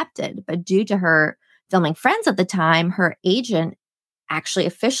accepted, but due to her filming Friends at the time, her agent actually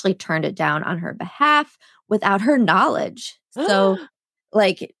officially turned it down on her behalf without her knowledge. So,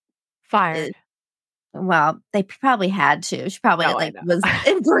 like, fired. Well, they probably had to. She probably was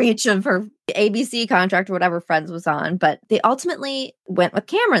in breach of her ABC contract or whatever Friends was on. But they ultimately went with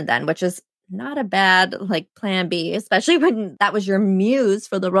Cameron then, which is not a bad like plan B, especially when that was your muse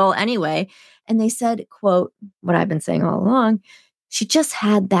for the role anyway. And they said, quote, what I've been saying all along, she just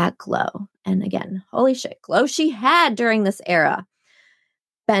had that glow. And again, holy shit, glow she had during this era.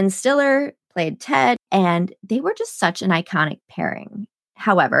 Ben Stiller played Ted, and they were just such an iconic pairing.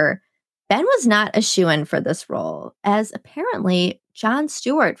 However, Ben was not a shoo-in for this role, as apparently Jon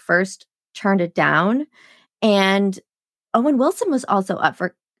Stewart first turned it down, and Owen Wilson was also up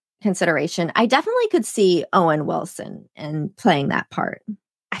for consideration. I definitely could see Owen Wilson in playing that part.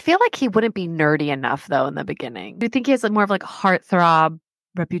 I feel like he wouldn't be nerdy enough, though, in the beginning. Do you think he has more of like a heartthrob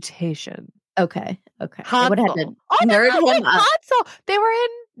reputation? Okay. I would have to nerd him up. They were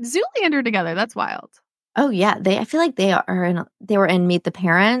in Zoolander together. That's wild. Oh yeah, I feel like they were in Meet the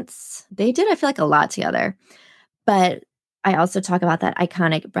Parents. They did, I feel like, a lot together. But I also talk about that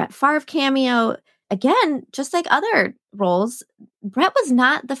iconic Brett Favre cameo. Again, just like other roles, Brett was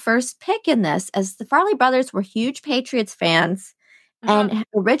not the first pick in this, as the Farrelly brothers were huge Patriots fans and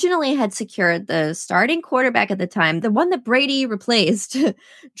originally had secured the starting quarterback at the time, the one that Brady replaced,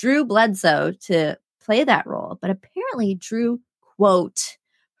 Drew Bledsoe, to play that role. But apparently Drew, quote,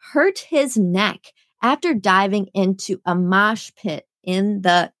 hurt his neck after diving into a mosh pit in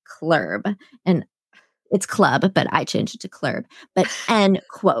the club. And it's club, but I changed it to club. But end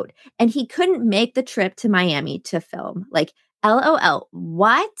quote. And he couldn't make the trip to Miami to film. Like, LOL.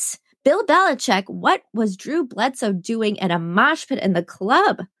 What? Bill Belichick, what was Drew Bledsoe doing at a mosh pit in the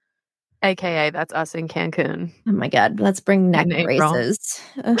club? AKA, that's us in Cancun. Oh my God. Let's bring neck In April. braces.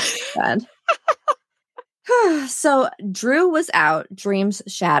 Oh, God. So Drew was out, dreams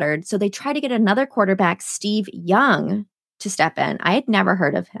shattered. So they tried to get another quarterback, Steve Young, to step in. I had never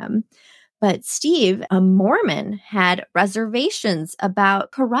heard of him. But Steve, a Mormon, had reservations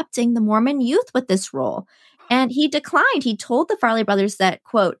about corrupting the Mormon youth with this role. And he declined. He told the Farley brothers that,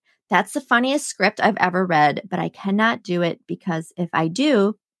 quote, "That's the funniest script I've ever read, but I cannot do it because if I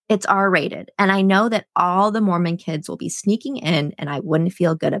do, it's R-rated. And I know that all the Mormon kids will be sneaking in and I wouldn't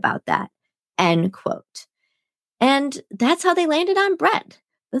feel good about that." End quote. And that's how they landed on Brett,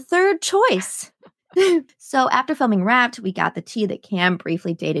 the third choice. So after filming Wrapped, we got the tea that Cam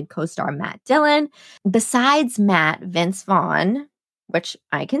briefly dated co-star Matt Dillon. Besides Matt, Vince Vaughn, which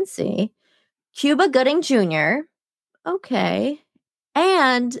I can see, Cuba Gooding Jr., okay,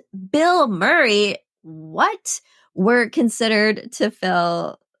 and Bill Murray, what, were considered to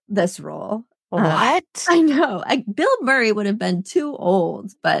fill this role. What? I know. Bill Murray would have been too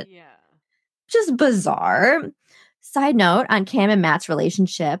old, but just bizarre. Side note on Cam and Matt's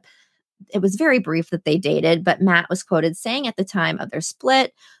relationship, it was very brief that they dated, but Matt was quoted saying at the time of their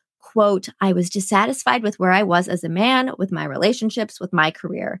split, quote, "I was dissatisfied with where I was as a man, with my relationships, with my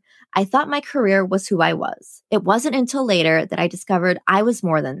career. I thought my career was who I was. It wasn't until later that I discovered I was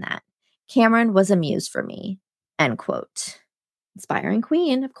more than that. Cameron was a muse for me." End quote. Inspiring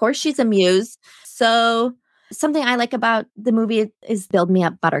queen. Of course, she's a muse. So something I like about the movie is Build Me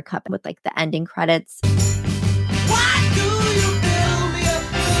Up Buttercup with like the ending credits. Why do you build me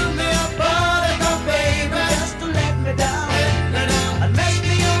up, buttercup, baby, just to let me down and mess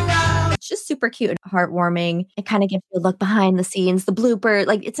me around? It's just super cute, heartwarming. It kind of gives you a look behind the scenes, the blooper.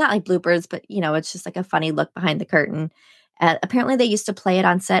 Like, it's not like bloopers, but you know, it's just like a funny look behind the curtain. Apparently, they used to play it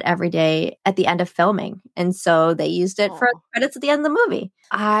on set every day at the end of filming. And so they used it for credits at the end of the movie.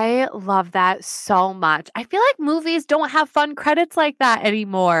 I love that so much. I feel like movies don't have fun credits like that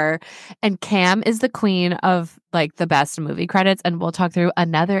anymore. And Cam is the queen of like the best movie credits. And we'll talk through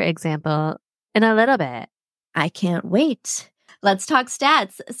another example in a little bit. I can't wait. Let's talk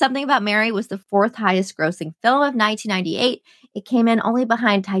stats. Something About Mary was the fourth highest grossing film of 1998. It came in only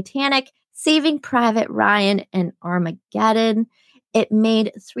behind Titanic, Saving Private Ryan, and Armageddon. It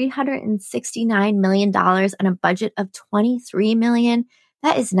made $369 million on a budget of $23 million.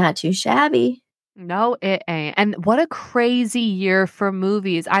 That is not too shabby. No, it ain't. And what a crazy year for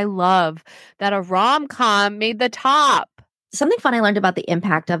movies. I love that a rom-com made the top. Something fun I learned about the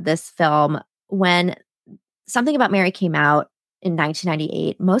impact of this film when Something About Mary came out in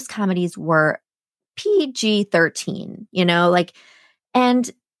 1998, most comedies were PG-13, you know, like, and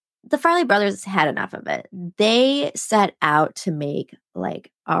the Farley brothers had enough of it. They set out to make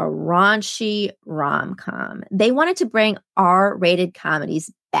like a raunchy rom-com. They wanted to bring R-rated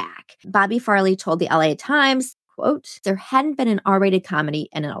comedies back. Bobby Farley told the LA Times, quote, "There hadn't been an R-rated comedy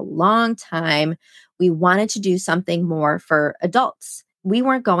in a long time. We wanted to do something more for adults. We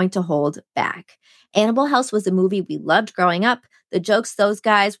weren't going to hold back. Animal House was a movie we loved growing up. The jokes those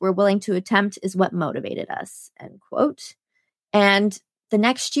guys were willing to attempt is what motivated us," end quote. And the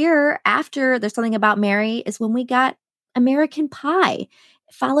next year after There's Something About Mary is when we got American Pie,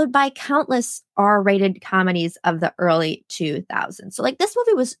 followed by countless R-rated comedies of the early 2000s. So like this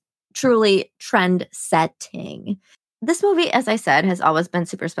movie was truly trend setting. This movie, as I said, has always been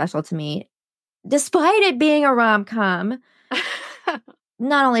super special to me, despite it being a rom-com.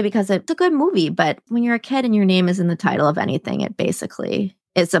 Not only because it's a good movie, but when you're a kid and your name is in the title of anything, it basically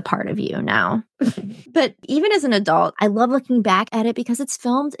is a part of you now. But even as an adult, I love looking back at it because it's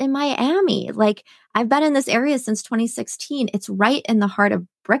filmed in Miami. Like, I've been in this area since 2016. It's right in the heart of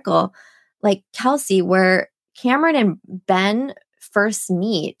Brickell. Like Kelsey, where Cameron and Ben first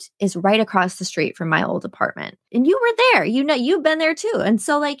meet is right across the street from my old apartment. And you were there. You know, you've been there too. And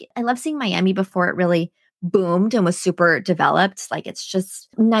so like, I love seeing Miami before it really boomed and was super developed. Like, it's just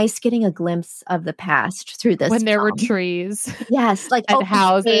nice getting a glimpse of the past through this when there film. were trees. Yes, like and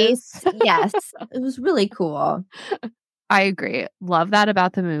houses. Space. Yes, it was really cool. I agree. Love that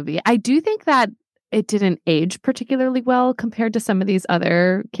about the movie. I do think that it didn't age particularly well compared to some of these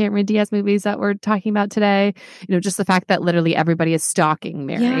other Cameron Diaz movies that we're talking about today. You know, just the fact that literally everybody is stalking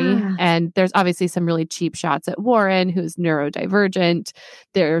Mary. Yeah. And there's obviously some really cheap shots at Warren, who's neurodivergent.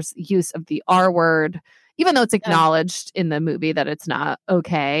 There's use of the R word, even though it's acknowledged in the movie that it's not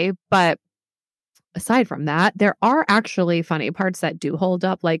okay. But aside from that, there are actually funny parts that do hold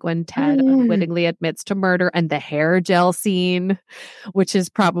up, like when Ted unwittingly admits to murder and the hair gel scene, which is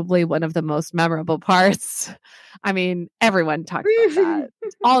probably one of the most memorable parts. I mean, everyone talks about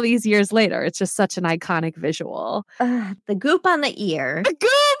that. All these years later, it's just such an iconic visual. The goop on the ear.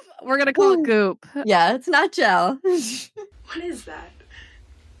 Goop! We're going to call it goop. Yeah, it's not gel. What is that?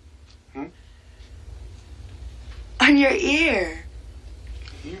 On your ear.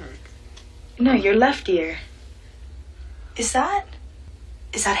 Ear? No, your left ear. Is that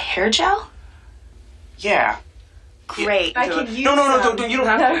hair gel? Yeah. Great. I could use No, some. don't, you don't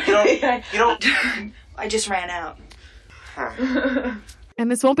have to. You don't. I just ran out. And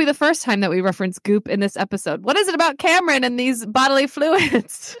this won't be the first time that we reference goop in this episode. What is it about Cameron and these bodily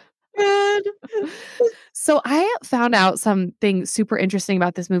fluids? So I found out something super interesting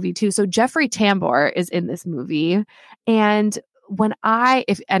about this movie too. So Jeffrey Tambor is in this movie. And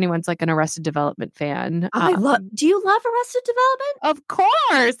if anyone's like an Arrested Development fan. Do you love Arrested Development? Of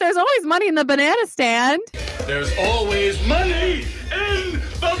course. There's always money in the banana stand. There's always money in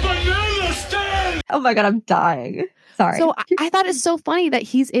the banana stand. Oh my God, I'm dying. Sorry. So I thought it's so funny that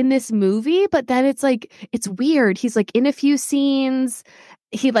he's in this movie, but then it's weird. He's like in a few scenes.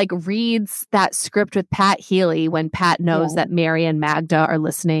 He like reads that script with Pat Healy when Pat knows that Mary and Magda are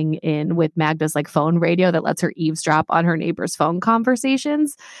listening in with Magda's like phone radio that lets her eavesdrop on her neighbor's phone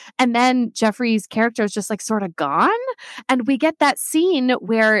conversations. And then Jeffrey's character is just like sort of gone. And we get that scene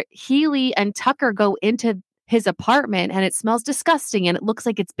where Healy and Tucker go into his apartment and it smells disgusting and it looks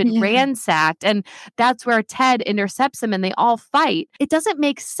like it's been ransacked. And that's where Ted intercepts him and they all fight. It doesn't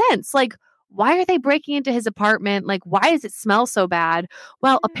make sense. Like, why are they breaking into his apartment? Like, why does it smell so bad?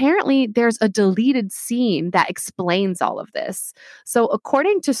 Well, apparently there's a deleted scene that explains all of this. So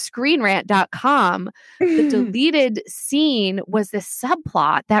according to ScreenRant.com, the deleted scene was this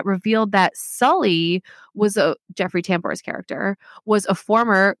subplot that revealed that Sully Jeffrey Tambor's character, was a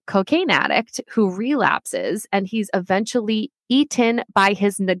former cocaine addict who relapses and he's eventually eaten by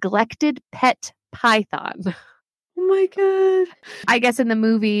his neglected pet python. Oh my God. I guess in the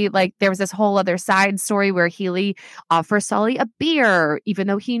movie, like there was this whole other side story where Healy offers Sully a beer, even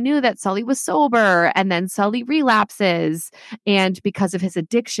though he knew that Sully was sober. And then Sully relapses. And because of his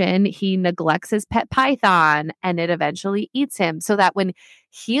addiction, he neglects his pet python and it eventually eats him. So that when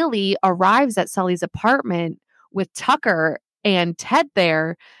Healy arrives at Sully's apartment with Tucker and Ted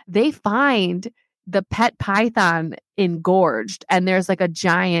there, they find the pet python engorged and there's like a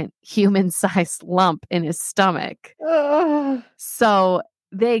giant human-sized lump in his stomach. So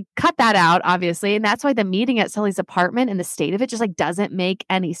they cut that out, obviously, and that's why the meeting at Sully's apartment and the state of it just like doesn't make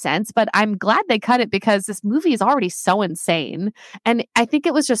any sense. But I'm glad they cut it because this movie is already so insane, and I think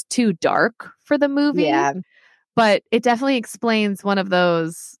it was just too dark for the movie. Yeah, but it definitely explains one of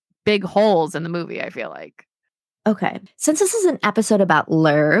those big holes in the movie, I feel like. Okay. Since this is an episode about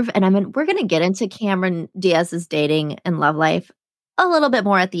Lerv, and we're going to get into Cameron Diaz's dating and love life a little bit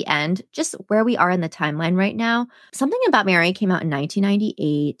more at the end, just where we are in the timeline right now. Something About Mary came out in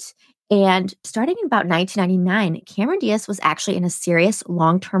 1998. And starting in about 1999, Cameron Diaz was actually in a serious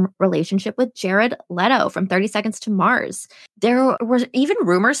long-term relationship with Jared Leto from 30 Seconds to Mars. There were even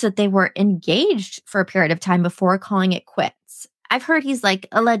rumors that they were engaged for a period of time before calling it quits. I've heard he's like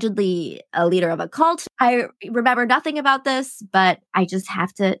allegedly a leader of a cult. I remember nothing about this, but I just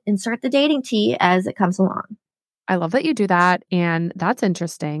have to insert the dating tea as it comes along. I love that you do that. And that's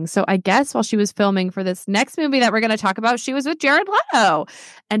interesting. So I guess while she was filming for this next movie that we're going to talk about, she was with Jared Leto.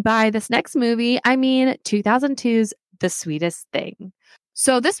 And by this next movie, I mean 2002's The Sweetest Thing.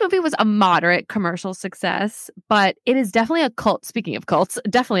 So this movie was a moderate commercial success, but it is definitely a cult. Speaking of cults,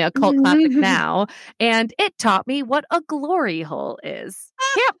 definitely a cult classic now. And it taught me what a glory hole is.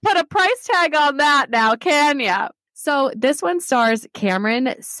 Can't put a price tag on that now, can ya? So this one stars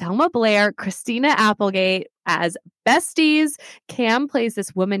Cameron, Selma Blair, Christina Applegate as besties. Cam plays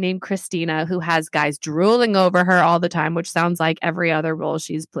this woman named Christina who has guys drooling over her all the time, which sounds like every other role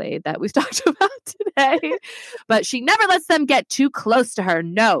she's played that we've talked about today. But she never lets them get too close to her.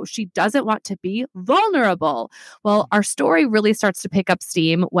 No, she doesn't want to be vulnerable. Well, our story really starts to pick up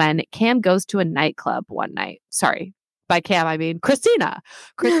steam when Cam goes to a nightclub one night. Sorry. By Cam, I mean Christina.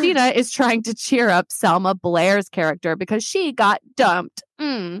 Christina is trying to cheer up Selma Blair's character because she got dumped.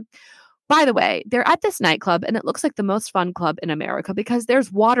 By the way, they're at this nightclub and it looks like the most fun club in America because there's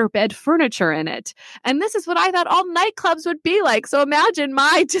waterbed furniture in it. And this is what I thought all nightclubs would be like. So imagine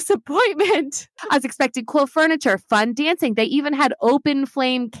my disappointment. I was expecting cool furniture, fun dancing. They even had open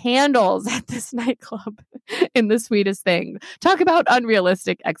flame candles at this nightclub in The Sweetest Thing. Talk about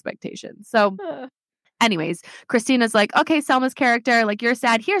unrealistic expectations. So Anyways, Christina's like, okay, Selma's character, like, you're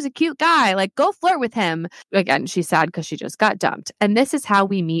sad. Here's a cute guy. Like, go flirt with him. Again, she's sad because she just got dumped. And this is how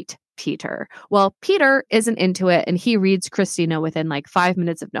we meet Peter. Well, Peter isn't into it, and he reads Christina within like 5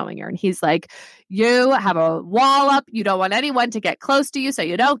 minutes of knowing her. And he's like, you have a wall up. You don't want anyone to get close to you so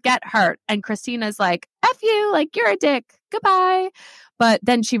you don't get hurt. And Christina's like, F you, like, you're a dick. Goodbye. But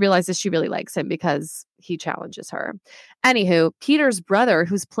then she realizes she really likes him because he challenges her. Anywho, Peter's brother,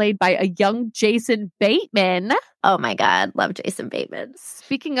 who's played by a young Jason Bateman. Oh my God. Love Jason Bateman.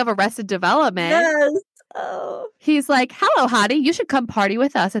 Speaking of Arrested Development. Yes. Oh. He's like, hello, hottie. You should come party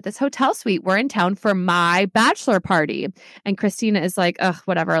with us at this hotel suite. We're in town for my bachelor party. And Christina is like, ugh,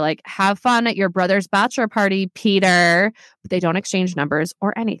 whatever. Like, have fun at your brother's bachelor party, Peter. But they don't exchange numbers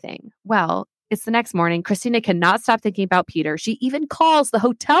or anything. Well, it's the next morning. Christina cannot stop thinking about Peter. She even calls the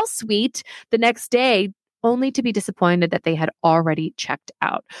hotel suite the next day, only to be disappointed that they had already checked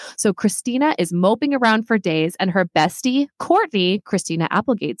out. So Christina is moping around for days, and her bestie, Courtney, Christina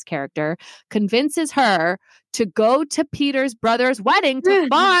Applegate's character, convinces her to go to Peter's brother's wedding to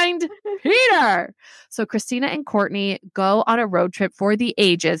find Peter. So Christina and Courtney go on a road trip for the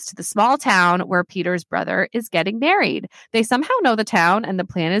ages to the small town where Peter's brother is getting married. They somehow know the town, and the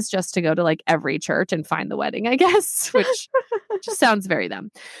plan is just to go to like every church and find the wedding, I guess, which just sounds very them.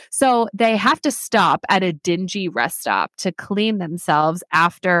 So they have to stop at a dingy rest stop to clean themselves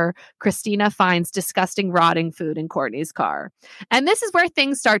after Christina finds disgusting rotting food in Courtney's car. And this is where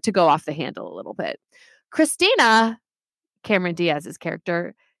things start to go off the handle a little bit. Christina, Cameron Diaz's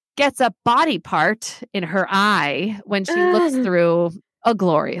character, gets a body part in her eye when she looks through a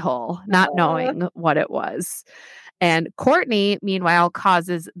glory hole, not knowing what it was. And Courtney, meanwhile,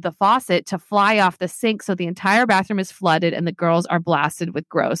 causes the faucet to fly off the sink, so the entire bathroom is flooded and the girls are blasted with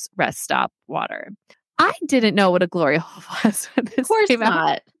gross rest stop water. I didn't know what a glory hole was when this came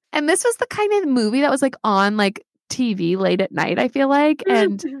out. And this was the kind of movie that was like on like TV late at night, I feel like.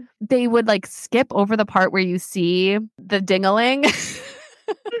 And they would like skip over the part where you see the ding-a-ling.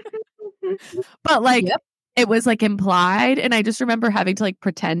 But like it was like implied. And I just remember having to like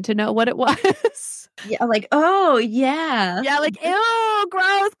pretend to know what it was. Yeah, like, oh, yeah. Yeah, like, ew,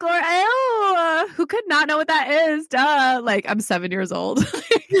 gross, glory, ew. Who could not know what that is? Duh. Like, I'm 7 years old.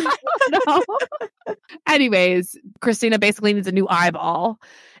 I don't know. Anyways, Christina basically needs a new eyeball.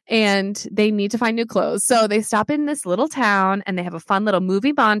 And they need to find new clothes. So they stop in this little town and they have a fun little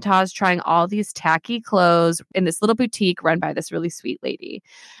movie montage trying all these tacky clothes in this little boutique run by this really sweet lady.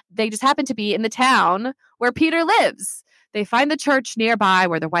 They just happen to be in the town where Peter lives. They find the church nearby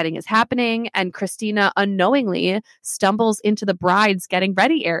where the wedding is happening, and Christina unknowingly stumbles into the bride's getting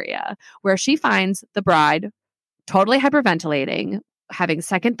ready area, where she finds the bride totally hyperventilating, having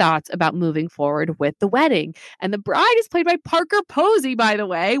second thoughts about moving forward with the wedding. And the bride is played by Parker Posey, by the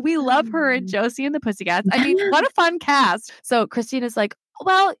way. We love her in Josie and the Pussycats. I mean, what a fun cast. So Christina's like,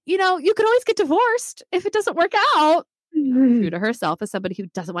 well, you know, you could always get divorced if it doesn't work out. True to herself as somebody who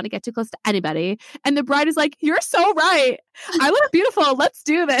doesn't want to get too close to anybody. And the bride is like, you're so right. I look beautiful. Let's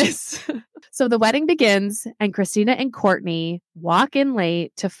do this. So the wedding begins, and Christina and Courtney walk in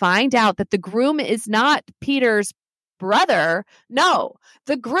late to find out that the groom is not Peter's brother. No,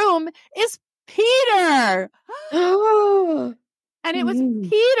 the groom is Peter. And it was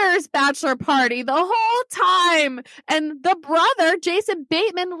Peter's bachelor party the whole time. And the brother, Jason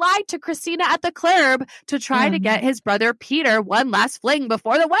Bateman, lied to Christina at the club to try to get his brother Peter one last fling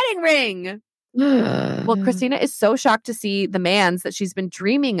before the wedding ring. Well, Christina is so shocked to see the mans that she's been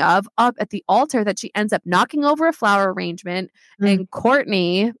dreaming of up at the altar that she ends up knocking over a flower arrangement. And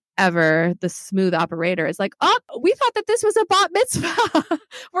Courtney, ever the smooth operator, is like, oh, we thought that this was a bat mitzvah.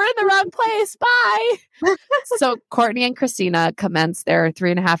 We're in the wrong place. Bye. So Courtney and Christina commence their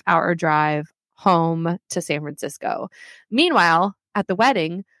 3.5-hour drive home to San Francisco. Meanwhile, at the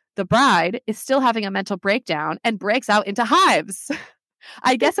wedding, the bride is still having a mental breakdown and breaks out into hives.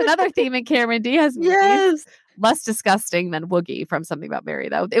 I guess another theme in Cameron Diaz movies. Yes. Less disgusting than Woogie from Something About Mary,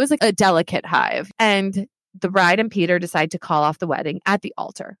 though. It was like a delicate hive. And the bride and Peter decide to call off the wedding at the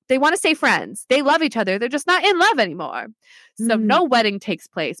altar. They want to stay friends. They love each other. They're just not in love anymore. So no wedding takes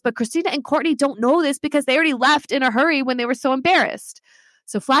place. But Christina and Courtney don't know this because they already left in a hurry when they were so embarrassed.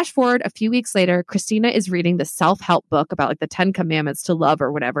 So flash forward a few weeks later, Christina is reading the self-help book about like the 10 commandments to love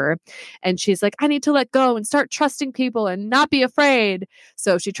or whatever. And she's like, I need to let go and start trusting people and not be afraid.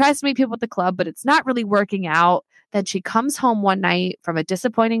 So she tries to meet people at the club, but it's not really working out. Then she comes home one night from a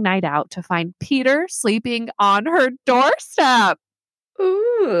disappointing night out to find Peter sleeping on her doorstep.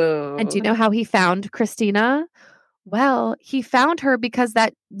 Ooh. And do you know how he found Christina? Well, he found her because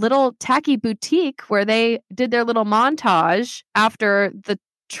that little tacky boutique where they did their little montage after the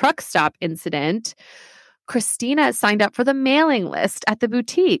truck stop incident, Christina signed up for the mailing list at the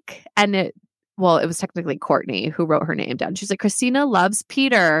boutique. And it was technically Courtney who wrote her name down. She's like, Christina loves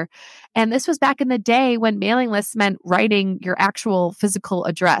Peter. And this was back in the day when mailing lists meant writing your actual physical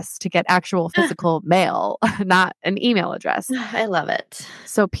address to get actual physical mail, not an email address. I love it.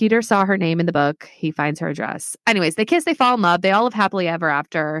 So Peter saw her name in the book. He finds her address. Anyways, they kiss, they fall in love. They all live happily ever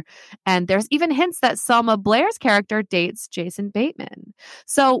after. And there's even hints that Selma Blair's character dates Jason Bateman.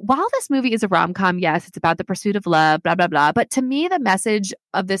 So while this movie is a rom-com, yes, it's about the pursuit of love, blah, blah, blah. But to me, the message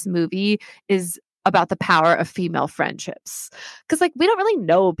of this movie is about the power of female friendships. Because we don't really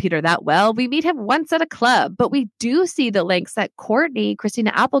know Peter that well. We meet him once at a club, but we do see the lengths that Courtney,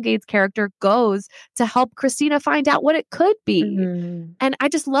 Christina Applegate's character, goes to help Christina find out what it could be. Mm-hmm. And I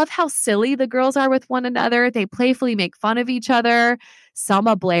just love how silly the girls are with one another. They playfully make fun of each other.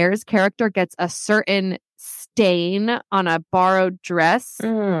 Selma Blair's character gets a certain stain on a borrowed dress.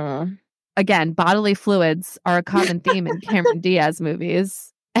 Again, bodily fluids are a common theme in Cameron Diaz movies.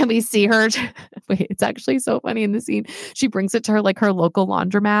 And we see her, wait, it's actually so funny in the scene. She brings it to her, her local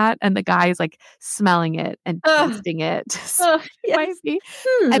laundromat, and the guy is smelling it and tasting it. Yes.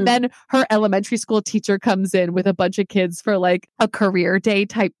 And then her elementary school teacher comes in with a bunch of kids for a career day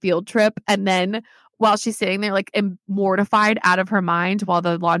type field trip. And then while she's sitting there, mortified out of her mind, while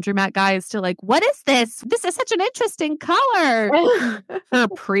the laundromat guy is still what is this? This is such an interesting color. Her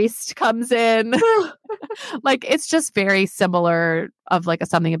priest comes in. It's just very similar of a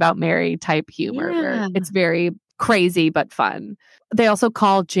Something About Mary type humor. Where it's very crazy but fun. They also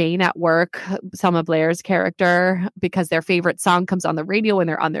call Jane at work, Selma Blair's character, because their favorite song comes on the radio when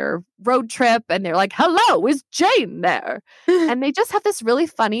they're on their road trip, and they're like, hello, is Jane there? And they just have this really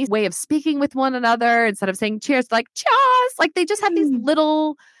funny way of speaking with one another. Instead of saying cheers, cheers. They just have these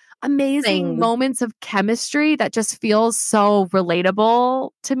little amazing moments of chemistry that just feels so relatable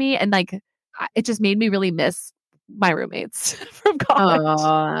to me. And it just made me really miss my roommates from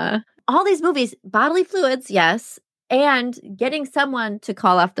college. All these movies, bodily fluids, yes, and getting someone to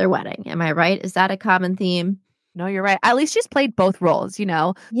call off their wedding. Am I right? Is that a common theme? No, you're right. At least she's played both roles,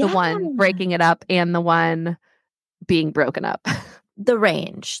 the one breaking it up and the one being broken up. The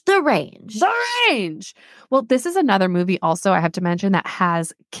range. Well, this is another movie also I have to mention that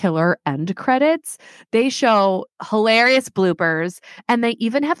has killer end credits. They show hilarious bloopers, and they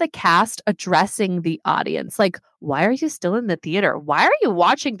even have the cast addressing the audience. Why are you still in the theater? Why are you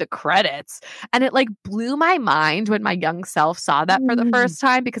watching the credits? And it blew my mind when my young self saw that for the first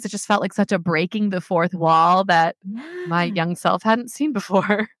time, because it just felt like such a breaking the fourth wall that my young self hadn't seen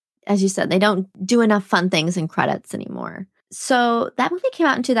before. As you said, they don't do enough fun things in credits anymore. So that movie came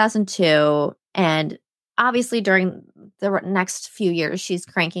out in 2002, and obviously during the next few years, she's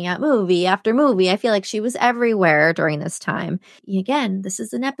cranking out movie after movie. I feel like she was everywhere during this time. Again, this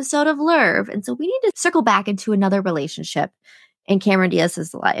is an episode of Lerv, and so we need to circle back into another relationship in Cameron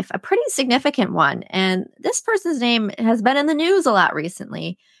Diaz's life, a pretty significant one. And this person's name has been in the news a lot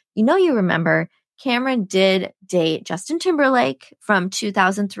recently. You remember Cameron did date Justin Timberlake from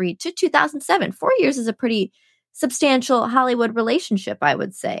 2003 to 2007. 4 years is a pretty substantial Hollywood relationship, I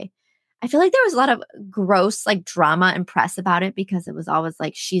would say. I feel like there was a lot of gross drama and press about it, because it was always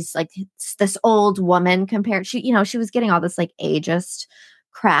she's this old woman compared. She was getting all this ageist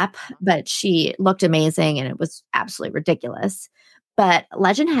crap, but she looked amazing and it was absolutely ridiculous. But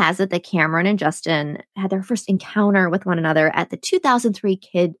legend has it that Cameron and Justin had their first encounter with one another at the 2003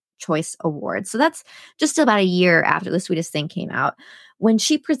 Kid Choice Awards. So that's just about a year after The Sweetest Thing came out, when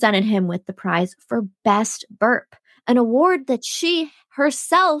she presented him with the prize for Best Burp, an award that she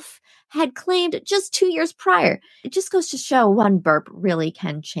herself had claimed just 2 years prior. It just goes to show one burp really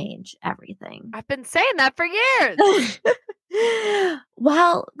can change everything. I've been saying that for years.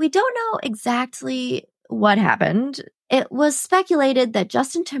 While we don't know exactly what happened, it was speculated that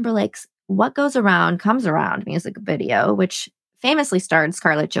Justin Timberlake's What Goes Around Comes Around music video, which famously starred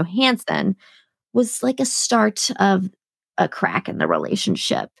Scarlett Johansson, was a start of a crack in the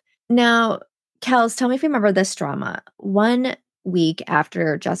relationship. Now, Kels, tell me if you remember this drama. 1 week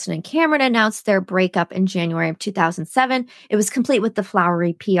after Justin and Cameron announced their breakup in January of 2007, it was complete with the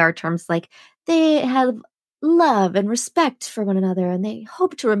flowery PR terms they have love and respect for one another and they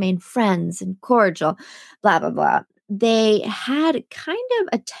hope to remain friends and cordial, blah, blah, blah. They had kind of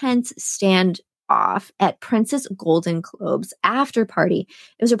a tense standoff at Prince's Golden Globes after party.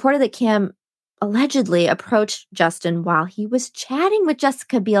 It was reported that Cam allegedly approached Justin while he was chatting with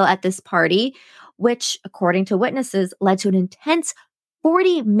Jessica Biel at this party, which, according to witnesses, led to an intense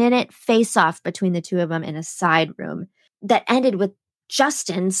 40-minute face-off between the two of them in a side room that ended with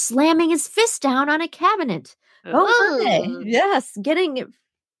Justin slamming his fist down on a cabinet. Oh, yes, getting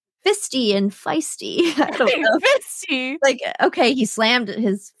fisty and feisty. I don't know. Fisty. Like, okay, he slammed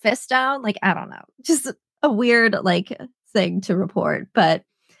his fist down. Like, I don't know. Just a weird, like, thing to report. But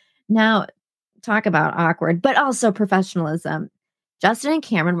now, talk about awkward, but also professionalism. Justin and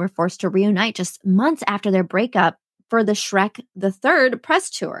Cameron were forced to reunite just months after their breakup for the Shrek the Third press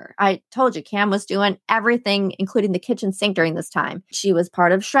tour. I told you, Cam was doing everything, including the kitchen sink during this time. She was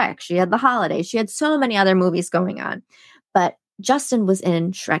part of Shrek. She had The Holiday. She had so many other movies going on. But Justin was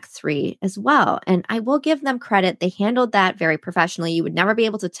in Shrek 3 as well. And I will give them credit. They handled that very professionally. You would never be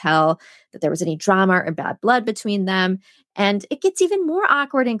able to tell that there was any drama or bad blood between them. And it gets even more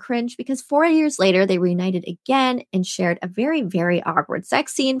awkward and cringe because 4 years later, they reunited again and shared a very, very awkward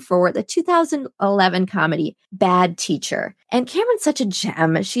sex scene for the 2011 comedy Bad Teacher. And Cameron's such a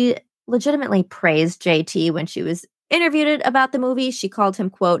gem. She legitimately praised JT when she was interviewed about the movie. She called him,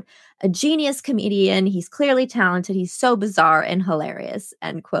 quote, a genius comedian. He's clearly talented. He's so bizarre and hilarious,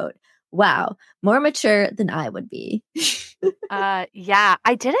 end quote. Wow, more mature than I would be. Yeah,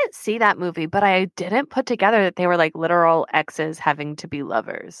 I didn't see that movie, but I didn't put together that they were like literal exes having to be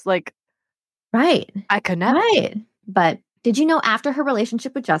lovers. Like, right. I could never. Right. But did you know after her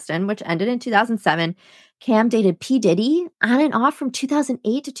relationship with Justin, which ended in 2007, Cam dated P. Diddy on and off from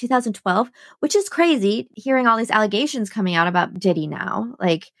 2008 to 2012, which is crazy hearing all these allegations coming out about Diddy now.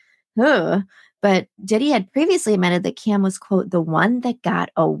 Like, ugh. But Diddy had previously admitted that Cam was, quote, the one that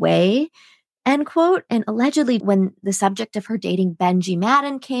got away, end quote. And allegedly, when the subject of her dating Benji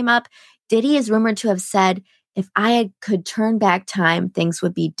Madden came up, Diddy is rumored to have said, if I could turn back time, things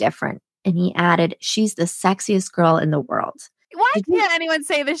would be different. And he added, she's the sexiest girl in the world. Why can't anyone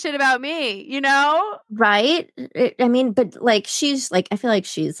say this shit about me? You know? Right? I mean, but like, she's like, I feel like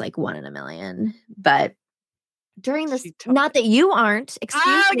she's like one in a million. But during this, not that you aren't,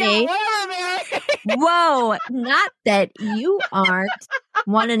 excuse me. Whoa, not that you aren't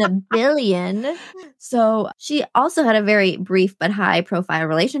one in a billion. So she also had a very brief but high profile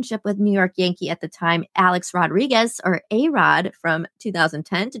relationship with New York Yankee at the time, Alex Rodriguez, or A-Rod, from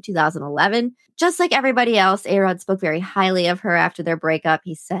 2010 to 2011. Just like everybody else, A-Rod spoke very highly of her after their breakup.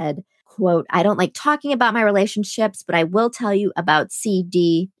 He said, quote, I don't like talking about my relationships, but I will tell you about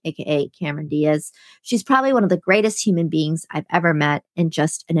CD, aka Cameron Diaz. She's probably one of the greatest human beings I've ever met and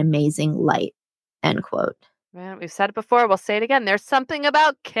just an amazing light, end quote. Man, we've said it before. We'll say it again. There's something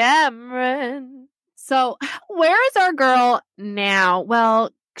about Cameron. So where is our girl now?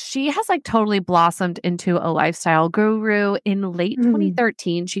 Well, she has like totally blossomed into a lifestyle guru. In late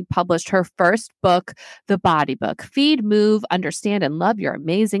 2013, she published her first book, The Body Book, Feed, Move, Understand, and Love Your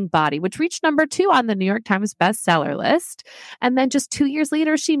Amazing Body, which reached number 2 on the New York Times bestseller list. And then just 2 years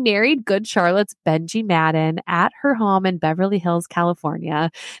later, she married Good Charlotte's Benji Madden at her home in Beverly Hills,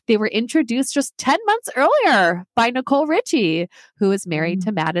 California. They were introduced just 10 months earlier by Nicole Richie, who is married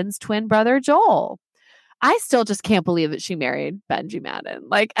to Madden's twin brother, Joel. I still just can't believe that she married Benji Madden.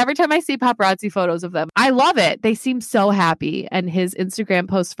 Like, every time I see paparazzi photos of them, I love it. They seem so happy. And his Instagram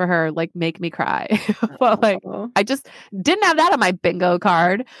posts for her, like, make me cry. But, like, I just didn't have that on my bingo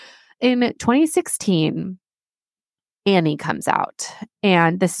card. In 2016, Annie comes out.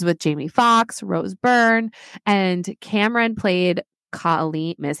 And this is with Jamie Foxx, Rose Byrne, and Cameron played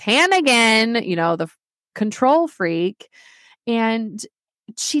Colleen, Miss Hannigan, you know, the control freak. And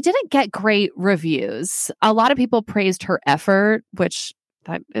she didn't get great reviews. A lot of people praised her effort, which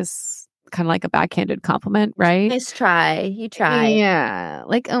that is kind of like a backhanded compliment, right? Nice try. You try. Yeah.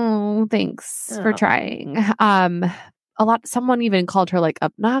 Like, oh, thanks for trying. Someone even called her like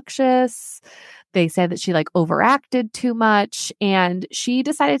obnoxious. They said that she like overacted too much, and she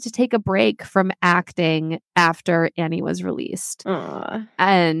decided to take a break from acting after Annie was released.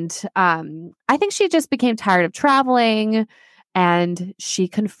 And I think she just became tired of traveling. And she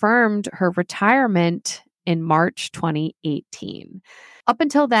confirmed her retirement in March 2018. Up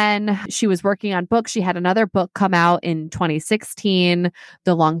until then, she was working on books. She had another book come out in 2016,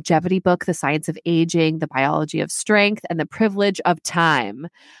 the longevity book, The Science of Aging, The Biology of Strength, and The Privilege of Time.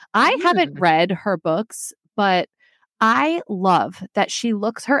 I haven't read her books, but I love that she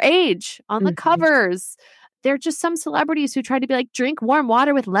looks her age on the covers. There are just some celebrities who try to be like, drink warm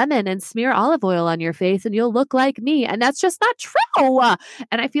water with lemon and smear olive oil on your face and you'll look like me. And that's just not true.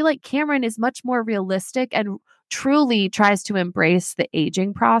 And I feel like Cameron is much more realistic and truly tries to embrace the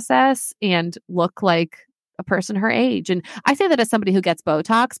aging process and look like a person her age. And I say that as somebody who gets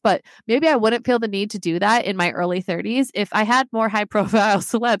Botox, but maybe I wouldn't feel the need to do that in my early 30s if I had more high profile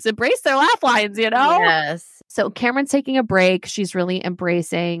celebs embrace their laugh lines, Yes. So Cameron's taking a break. She's really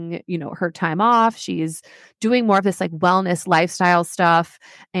embracing, her time off. She's doing more of this like wellness lifestyle stuff.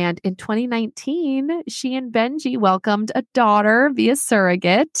 And in 2019, she and Benji welcomed a daughter via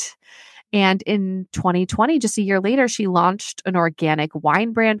surrogate. And in 2020, just a year later, she launched an organic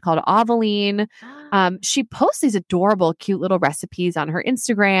wine brand called Aveline. She posts these adorable, cute little recipes on her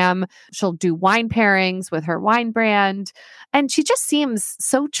Instagram. She'll do wine pairings with her wine brand. And she just seems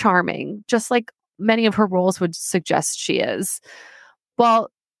so charming, just like many of her roles would suggest she is. Well,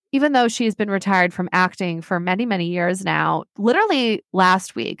 even though she's been retired from acting for many, many years now, literally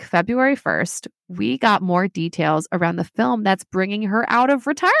last week, February 1st, we got more details around the film that's bringing her out of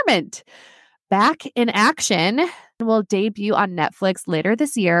retirement. Back in Action will debut on Netflix later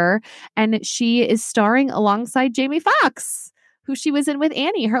this year, and she is starring alongside Jamie Foxx, who she was in with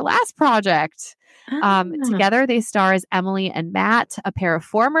Annie, her last project. Together, they star as Emily and Matt, a pair of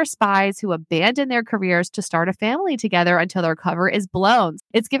former spies who abandon their careers to start a family together until their cover is blown.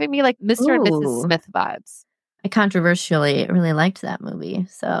 It's giving me like Mr. and Mrs. Smith vibes. I controversially really liked that movie,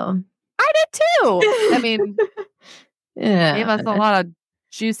 so I did too. I mean, gave us a lot of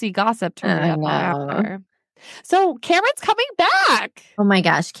juicy gossip to read up after. So Cameron's coming back. Oh my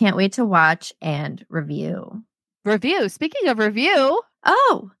gosh, can't wait to watch and review. Speaking of review.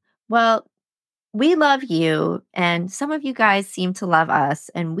 Oh, well, we love you, and some of you guys seem to love us,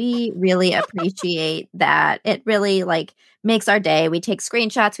 and we really appreciate that. It really makes our day. We take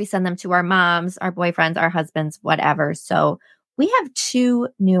screenshots, we send them to our moms, our boyfriends, our husbands, whatever. So we have 2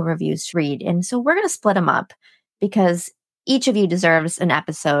 new reviews to read, and so we're going to split them up because each of you deserves an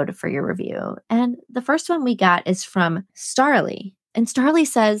episode for your review. And the first one we got is from Starly, and Starly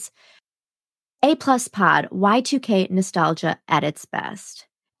says, A+ pod, Y2K nostalgia at its best.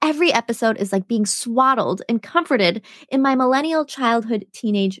 Every episode is like being swaddled and comforted in my millennial childhood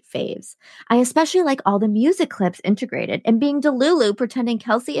teenage faves. I especially like all the music clips integrated and being Delulu pretending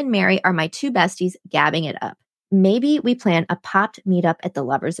Kelsey and Mary are my 2 besties gabbing it up. Maybe we plan a popped meetup at the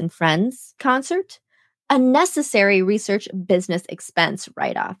Lovers and Friends concert? A necessary research business expense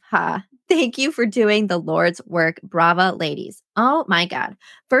write-off. Ha. Thank you for doing the Lord's work. Brava, ladies. Oh my God.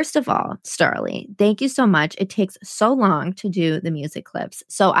 First of all, Starly, thank you so much. It takes so long to do the music clips.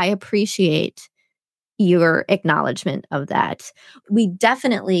 So I appreciate your acknowledgement of that. We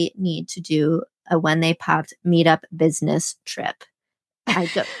definitely need to do a When They Popped meetup business trip.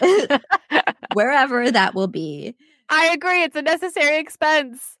 Wherever that will be. I agree. It's a necessary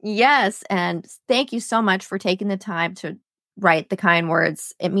expense. Yes. And thank you so much for taking the time to write the kind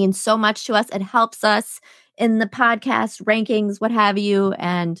words. It means so much to us. It helps us in the podcast rankings, what have you.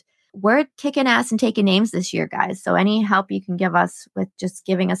 And we're kicking ass and taking names this year, guys. So any help you can give us with just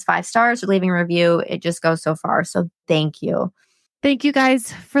giving us 5 stars or leaving a review, it just goes so far. So thank you. Thank you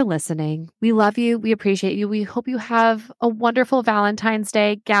guys for listening. We love you. We appreciate you. We hope you have a wonderful Valentine's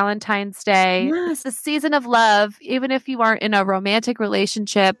Day, Galentine's Day. Yes. It's the season of love. Even if you aren't in a romantic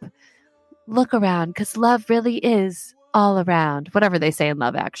relationship, look around because love really is all around. Whatever they say in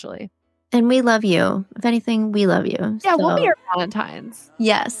love, actually. And we love you. If anything, we love you. Yeah, we'll be your Valentines.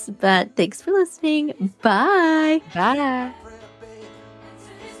 Yes, but thanks for listening. Bye. Bye. So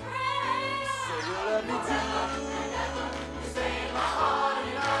you love me too.